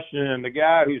no question. And the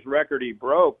guy whose record he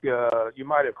broke, you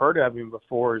might have heard of him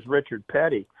before, is Richard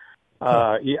Petty.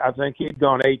 I think he'd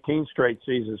gone 18 straight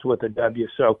seasons with a W.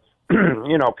 So,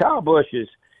 Kyle Busch is,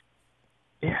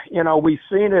 we've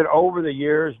seen it over the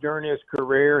years during his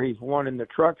career. He's won in the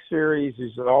Truck Series.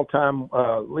 He's an all-time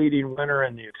leading winner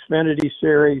in the Xfinity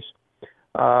Series.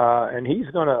 And he's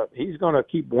gonna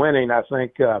keep winning, I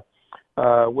think,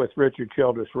 with Richard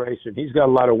Childress Racing. He's got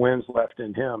a lot of wins left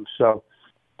in him. So,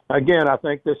 again, I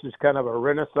think this is kind of a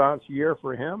renaissance year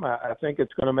for him. I think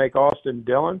it's going to make Austin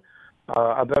Dillon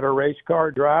a better race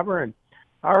car driver. And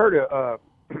I heard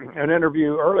an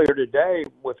interview earlier today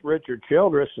with Richard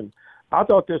Childress, and I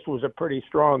thought this was a pretty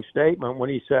strong statement when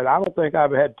he said, I don't think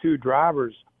I've had 2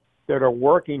 drivers that are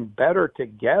working better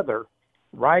together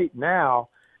right now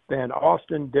than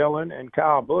Austin Dillon and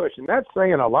Kyle Busch. And that's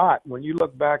saying a lot when you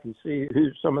look back and see who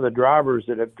some of the drivers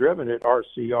that have driven at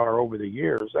RCR over the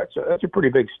years. That's a pretty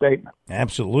big statement.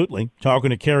 Absolutely. Talking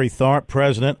to Kerry Tharp,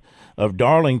 president of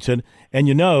Darlington. And,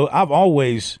 you know, I've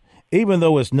always, even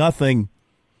though it's not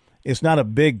a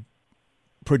big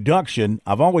production,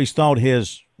 I've always thought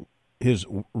his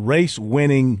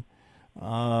race-winning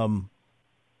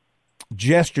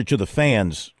gesture to the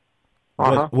fans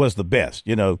was the best,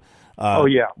 you know.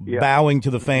 Bowing to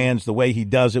the fans the way he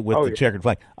does it with the checkered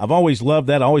flag. I've always loved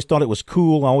that. I always thought it was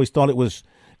cool. I always thought it was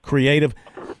creative.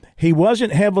 He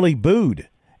wasn't heavily booed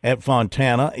at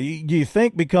Fontana. Do you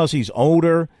think because he's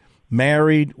older,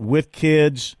 married, with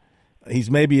kids, he's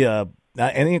maybe and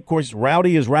of course,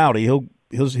 rowdy is rowdy.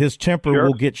 His temper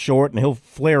will get short and he'll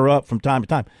flare up from time to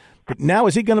time. But now,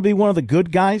 is he going to be one of the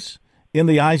good guys in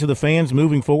the eyes of the fans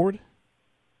moving forward?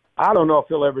 I don't know if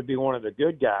he'll ever be one of the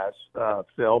good guys,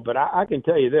 Phil, but I can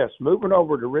tell you this: moving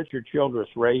over to Richard Childress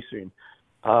Racing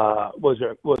was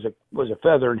a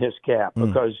feather in his cap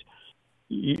because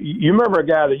you remember a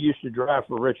guy that used to drive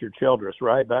for Richard Childress,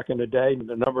 right, back in the day,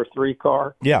 the number 3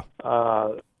 car,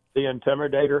 the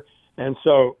Intimidator, and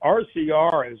so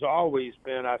RCR has always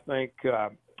been, I think,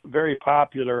 very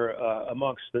popular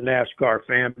amongst the NASCAR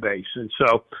fan base, and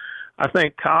so I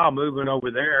think Kyle moving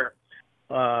over there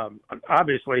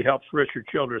obviously helps Richard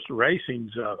Childress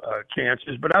Racing's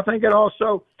chances, but I think it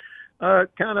also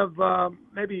kind of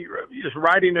maybe is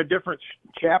writing a different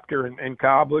chapter in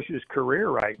Kyle Busch's career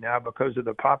right now because of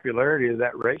the popularity of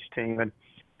that race team,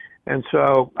 and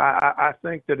so I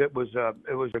think that it was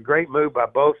a great move by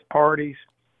both parties.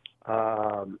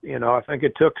 You know, I think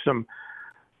it took some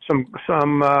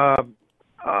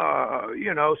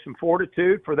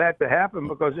fortitude for that to happen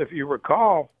because if you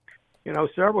recall, you know,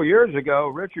 several years ago,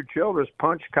 Richard Childress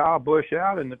punched Kyle Busch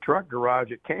out in the truck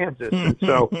garage at Kansas. And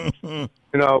so, you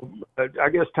know, I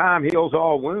guess time heals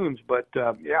all wounds. But,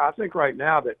 I think right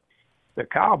now that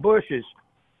Kyle Busch is,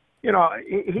 you know,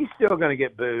 he's still going to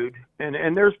get booed.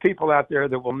 And there's people out there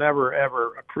that will never,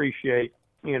 ever appreciate,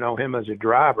 you know, him as a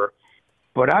driver.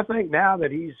 But I think now that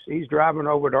he's driving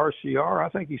over to RCR, I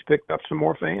think he's picked up some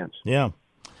more fans. Yeah.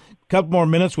 Couple more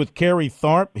minutes with Kerry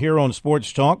Tharp here on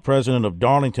Sports Talk, president of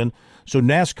Darlington. So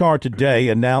NASCAR today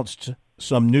announced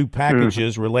some new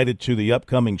packages related to the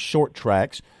upcoming short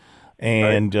tracks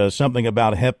and something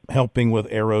about helping with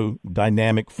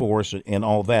aerodynamic force and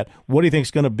all that. What do you think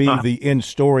is going to be the end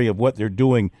story of what they're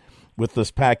doing with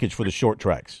this package for the short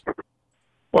tracks?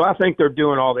 Well, I think they're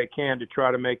doing all they can to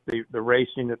try to make the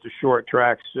racing at the short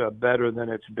tracks better than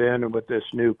it's been with this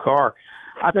new car.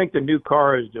 I think the new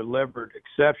car is delivered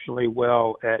exceptionally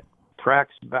well at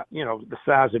tracks, you know, the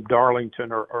size of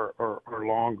Darlington or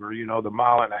longer, you know, the 1.5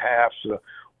 miles, the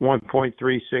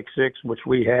 1.366, which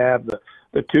we have,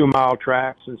 the 2 mile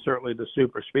tracks, and certainly the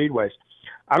super speedways.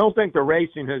 I don't think the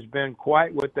racing has been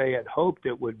quite what they had hoped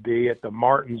it would be at the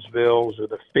Martinsvilles or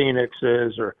the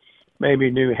Phoenixes or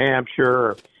maybe New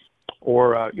Hampshire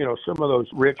or you know, some of those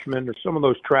Richmond or some of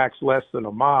those tracks less than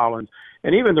a mile. And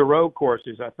even the road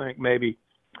courses, I think maybe,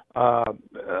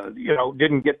 you know,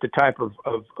 didn't get the type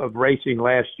of racing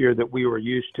last year that we were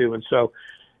used to. And so,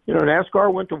 you know,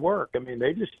 NASCAR went to work. I mean,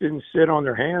 they just didn't sit on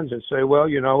their hands and say, well,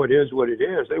 you know, it is what it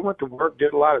is. They went to work,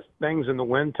 did a lot of things in the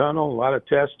wind tunnel, a lot of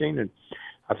testing. And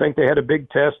I think they had a big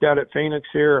test out at Phoenix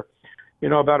here, you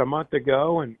know, about a month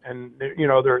ago. And you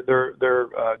know,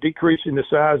 they're decreasing the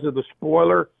size of the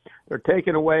spoiler. They're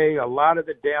taking away a lot of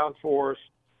the downforce.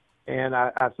 And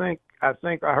I think I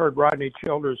heard Rodney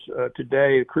Childers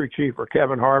today, the crew chief, or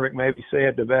Kevin Harvick maybe say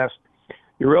it the best.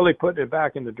 You're really putting it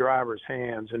back in the driver's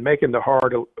hands and making the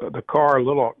car a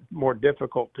little more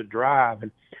difficult to drive.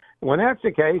 And when that's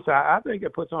the case, I think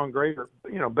it puts on greater,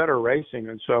 you know, better racing.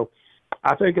 And so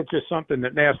I think it's just something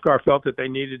that NASCAR felt that they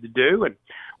needed to do. And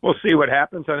we'll see what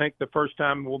happens. I think the first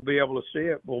time we'll be able to see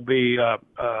it will be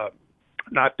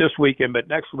not this weekend, but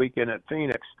next weekend at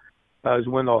Phoenix. Is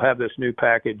when they'll have this new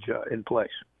package in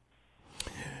place.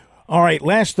 All right,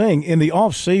 last thing. In the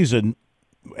off season,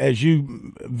 as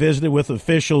you visited with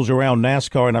officials around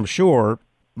NASCAR, and I'm sure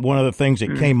one of the things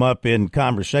that came up in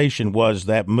conversation was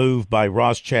that move by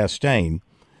Ross Chastain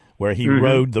where he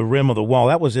rode the rim of the wall.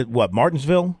 That was at, what,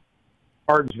 Martinsville?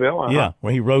 Martinsville, Yeah,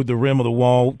 where he rode the rim of the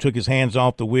wall, took his hands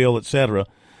off the wheel, etc.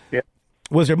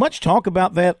 Was there much talk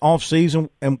about that off season,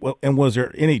 and was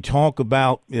there any talk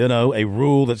about, you know, a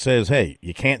rule that says, hey,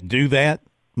 you can't do that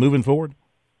moving forward?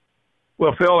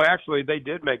 Well, Phil, actually, they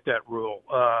did make that rule.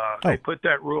 They put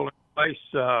that rule in place,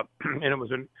 and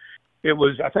it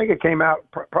was I think it came out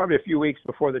probably a few weeks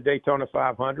before the Daytona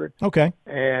 500. Okay.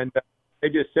 And They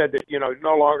just said that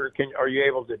no longer are you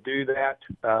able to do that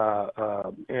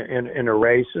in a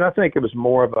race, and I think it was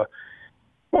more of a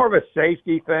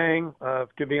safety thing,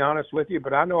 to be honest with you.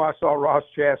 But I know I saw Ross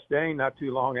Chastain not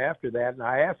too long after that, and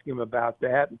I asked him about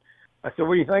that. I said,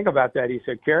 "What do you think about that?" He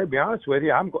said, "Kerry, to be honest with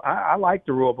you, I like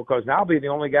the rule because now I'll be the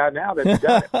only guy now that's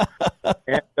done it."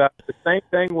 And the same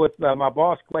thing with my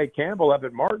boss, Clay Campbell, up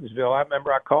at Martinsville. I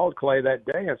remember I called Clay that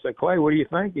day and said, "Clay, what do you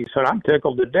think?" He said, "I'm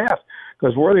tickled to death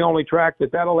because we're the only track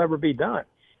that'll ever be done."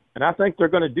 And I think they're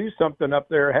going to do something up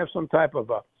there, have some type of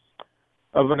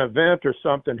an event or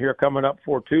something here coming up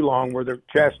for too long where the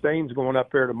Chastain's going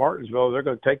up there to Martinsville. They're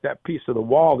going to take that piece of the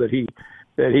wall that he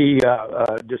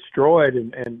destroyed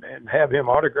and have him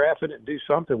autograph it and do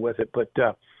something with it. But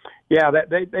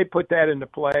they put that into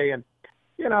play, and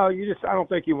I don't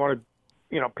think you want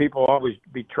to, people always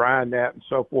be trying that and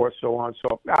so forth, so on.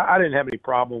 So I didn't have any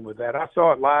problem with that. I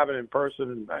saw it live and in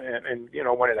person, and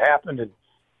when it happened, and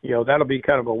that'll be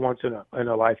kind of a once in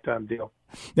a lifetime deal.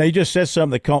 Now you just said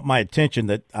something that caught my attention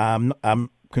that I'm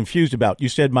confused about. You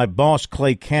said my boss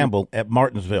Clay Campbell at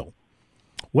Martinsville.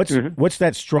 What's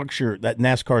that structure, that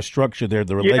NASCAR structure there,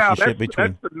 the relationship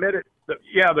between?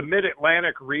 That's the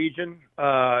Mid-Atlantic region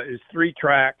is 3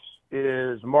 tracks,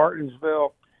 is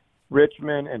Martinsville,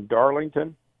 Richmond, and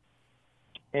Darlington.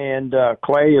 And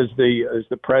Clay is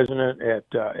the president at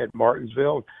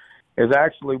Martinsville. Is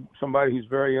actually somebody who's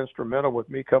very instrumental with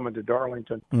me coming to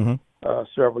Darlington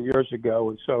several years ago.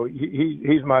 And so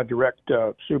he's my direct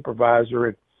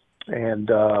supervisor, and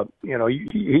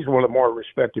he's one of the more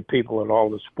respected people in all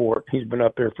the sport. He's been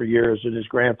up there for years, and his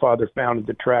grandfather founded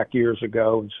the track years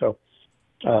ago. And so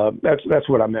that's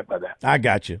what I meant by that. I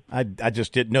got you. I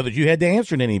just didn't know that you had to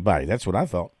answer to anybody. That's what I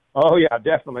thought. Oh, yeah, I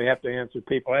definitely have to answer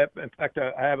people. In fact,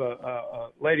 I have a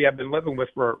lady I've been living with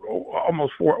for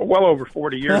well over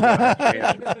 40 years.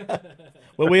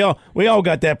 Well, we all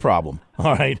got that problem.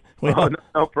 All right.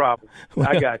 No problem.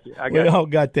 I got you. We all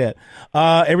got that.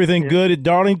 Everything good at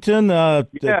Darlington? The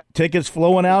tickets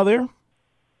flowing out of there?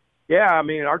 Yeah, I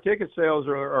mean, our ticket sales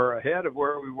are ahead of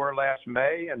where we were last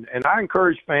May, and I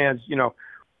encourage fans,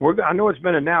 I know it's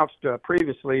been announced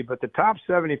previously, but the top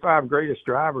 75 greatest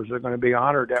drivers are going to be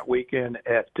honored that weekend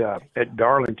at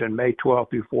Darlington, May 12th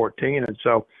through 14th. And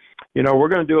so, we're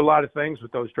going to do a lot of things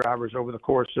with those drivers over the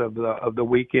course of the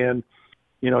weekend.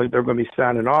 They're going to be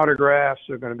signing autographs.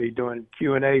 They're going to be doing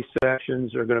Q&A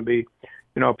sessions. They're going to be,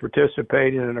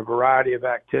 participating in a variety of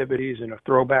activities and a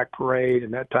throwback parade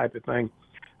and that type of thing.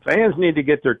 Fans need to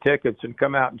get their tickets and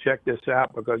come out and check this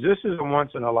out because this is a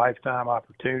once-in-a-lifetime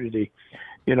opportunity.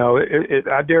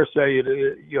 I dare say,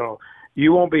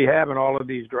 you won't be having all of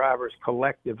these drivers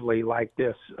collectively like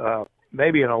this,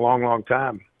 maybe in a long, long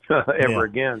time ever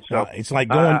again. So it's like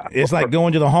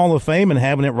going to the Hall of Fame and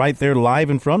having it right there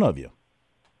live in front of you.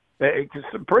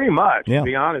 Pretty much, to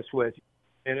be honest with you.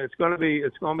 And it's going to be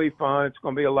fun. It's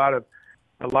going to be a lot of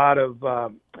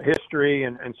history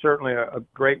and certainly a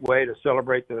great way to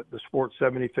celebrate the sport's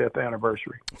 75th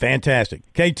anniversary. Fantastic.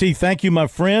 KT, thank you, my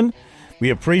friend. We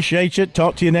appreciate you.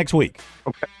 Talk to you next week.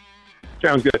 Okay.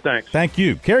 Sounds good. Thanks. Thank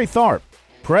you. Kerry Tharp,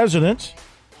 president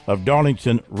of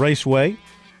Darlington Raceway.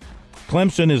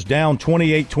 Clemson is down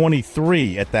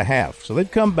 28-23 at the half. So they've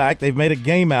come back. They've made a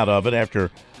game out of it after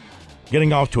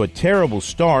getting off to a terrible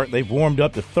start. They've warmed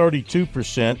up to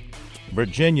 32%.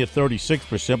 Virginia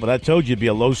 36%, but I told you it'd be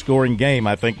a low-scoring game.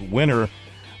 I think the winner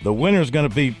is going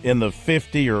to be in the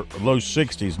 50 or low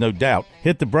 60s, no doubt.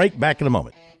 Hit the break. Back in a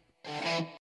moment.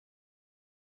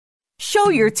 Show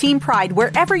your team pride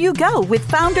wherever you go with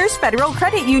Founders Federal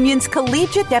Credit Union's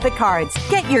collegiate debit cards.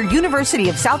 Get your University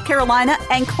of South Carolina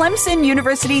and Clemson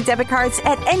University debit cards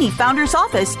at any Founders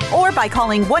office or by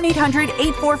calling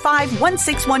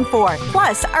 1-800-845-1614.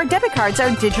 Plus, our debit cards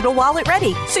are digital wallet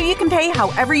ready, so you can pay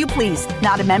however you please.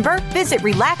 Not a member? Visit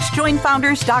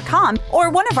RelaxJoinFounders.com or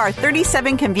one of our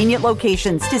 37 convenient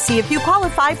locations to see if you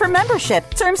qualify for membership.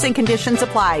 Terms and conditions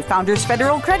apply. Founders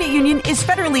Federal Credit Union is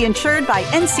federally insured by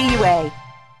NCUA.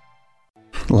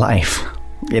 Life.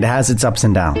 It has its ups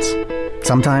and downs.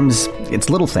 Sometimes it's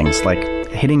little things like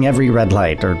hitting every red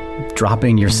light or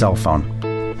dropping your cell phone.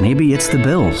 Maybe it's the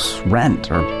bills, rent,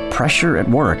 or pressure at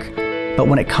work. But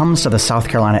when it comes to the South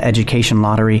Carolina Education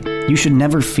Lottery, you should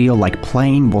never feel like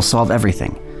playing will solve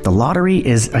everything. The lottery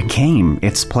is a game.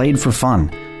 It's played for fun.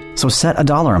 So set a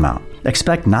dollar amount.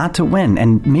 Expect not to win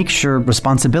and make sure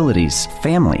responsibilities,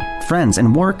 family, friends,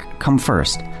 and work come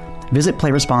first. Visit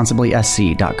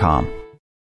playresponsiblysc.com.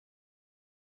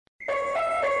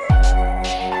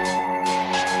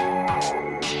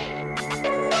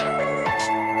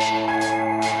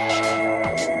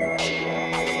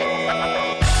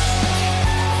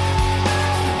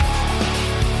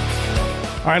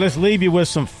 All right, let's leave you with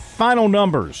some final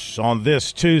numbers on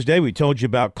this Tuesday. We told you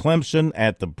about Clemson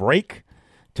at the break.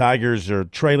 Tigers are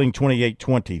trailing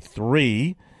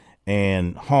 28-23,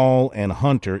 and Hall and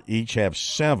Hunter each have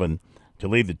 7 to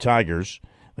lead the Tigers.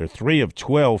 They're 3 of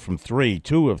 12 from 3,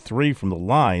 2 of 3 from the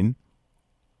line.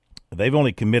 They've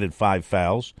only committed 5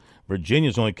 fouls.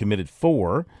 Virginia's only committed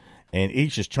 4, and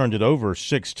each has turned it over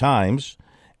 6 times.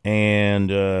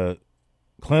 And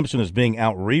Clemson is being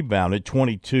out-rebounded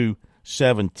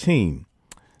 22-17.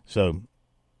 So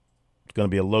it's going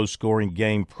to be a low-scoring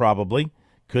game probably.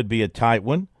 Could be a tight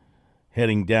one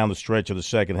heading down the stretch of the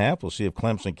second half. We'll see if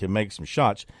Clemson can make some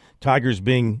shots. Tigers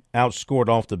being outscored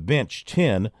off the bench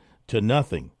 10-0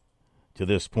 to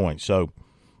this point. So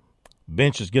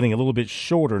bench is getting a little bit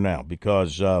shorter now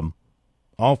because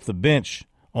off the bench,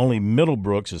 only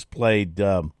Middlebrooks has played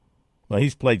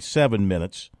he's played 7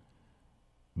 minutes.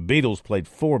 Beatles played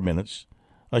 4 minutes.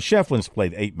 Shefflin's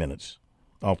played 8 minutes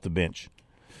off the bench.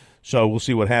 So we'll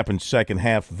see what happens second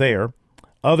half there.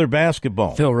 Other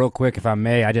basketball. Phil, real quick, if I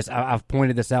may, I've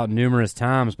pointed this out numerous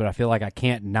times, but I feel like I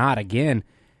can't not again.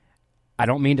 I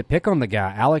don't mean to pick on the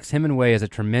guy. Alex Hemingway is a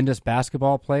tremendous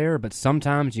basketball player, but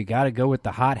sometimes you got to go with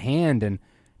the hot hand. And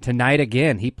tonight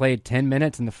again, he played 10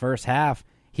 minutes in the first half.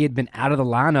 He had been out of the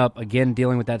lineup again,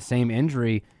 dealing with that same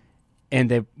injury,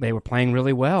 and they were playing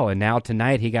really well. And now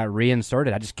tonight he got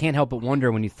reinserted. I just can't help but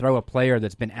wonder when you throw a player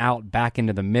that's been out back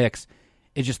into the mix,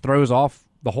 it just throws off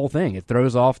the whole thing. It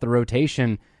throws off the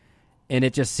rotation, and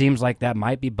it just seems like that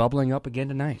might be bubbling up again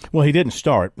tonight. Well, he didn't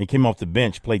start. He came off the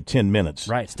bench, played 10 minutes.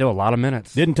 Right, still a lot of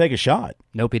minutes. Didn't take a shot.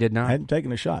 Nope, he did not. Hadn't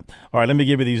taken a shot. All right, let me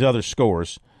give you these other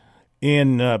scores.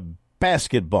 In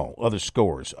basketball, other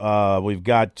scores, we've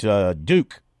got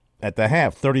Duke at the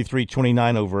half,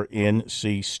 33-29 over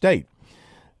NC State.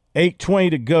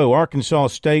 8:20 to go. Arkansas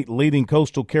State leading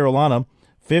Coastal Carolina,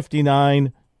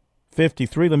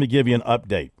 59-53. Let me give you an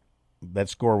update. That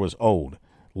score was old.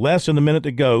 Less than a minute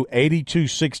to go,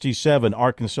 82-67,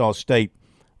 Arkansas State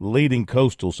leading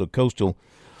Coastal. So Coastal,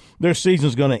 their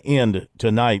season's going to end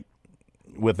tonight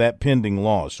with that pending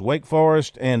loss. Wake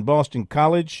Forest and Boston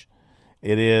College,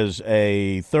 it is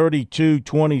a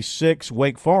 32-26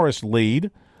 Wake Forest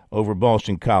lead over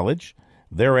Boston College.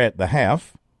 They're at the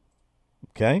half.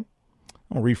 Okay?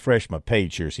 I'll refresh my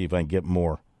page here, see if I can get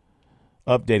more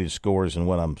updated scores than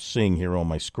what I'm seeing here on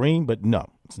my screen, but no,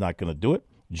 it's not going to do it.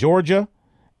 Georgia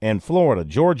and Florida.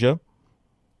 Georgia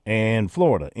and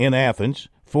Florida in Athens,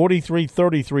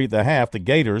 43-33 at the half. The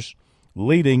Gators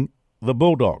leading the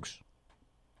Bulldogs.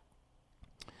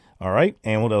 All right,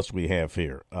 and what else do we have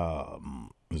here?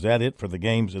 Is that it for the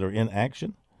games that are in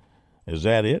action? Is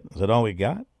that it? Is that all we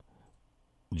got?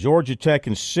 Georgia Tech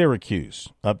and Syracuse.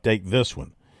 Update this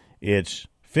one. It's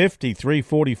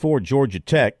 53-44 Georgia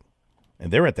Tech,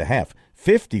 and they're at the half.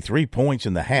 53 points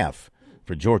in the half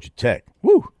for Georgia Tech.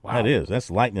 Woo! Wow. That's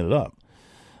lighting it up.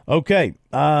 Okay,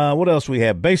 what else we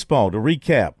have? Baseball, to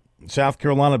recap. South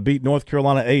Carolina beat North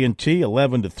Carolina A&T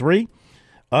 11-3.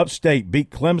 Upstate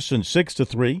beat Clemson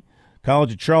 6-3.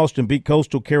 College of Charleston beat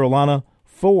Coastal Carolina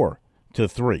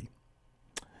 4-3.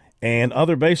 And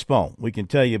other baseball we can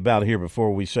tell you about here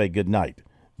before we say goodnight.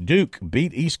 Duke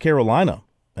beat East Carolina.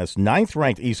 That's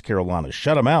 9th-ranked East Carolina.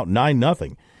 Shut them out,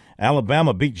 9-0.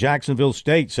 Alabama beat Jacksonville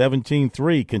State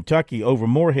 17-3. Kentucky over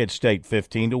Morehead State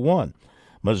 15-1.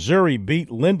 Missouri beat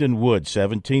Lindenwood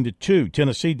 17-2.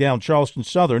 Tennessee down Charleston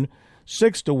Southern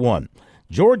 6-1.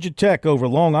 Georgia Tech over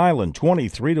Long Island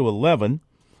 23-11.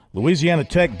 Louisiana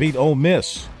Tech beat Ole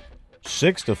Miss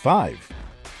 6-5.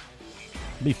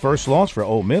 Be first loss for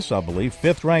Ole Miss, I believe.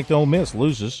 5th-ranked Ole Miss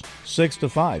loses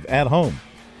 6-5 at home.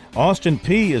 Austin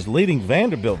Peay is leading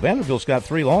Vanderbilt. Vanderbilt's got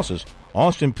 3 losses.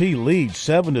 Austin Peay leads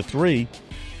 7-3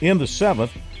 in the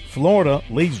 7th. Florida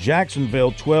leads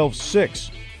Jacksonville 12-6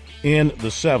 in the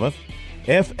 7th.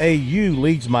 FAU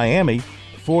leads Miami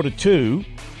 4-2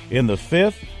 in the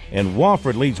 5th. And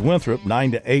Wofford leads Winthrop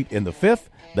 9-8 in the 5th.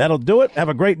 That'll do it. Have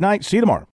a great night. See you tomorrow.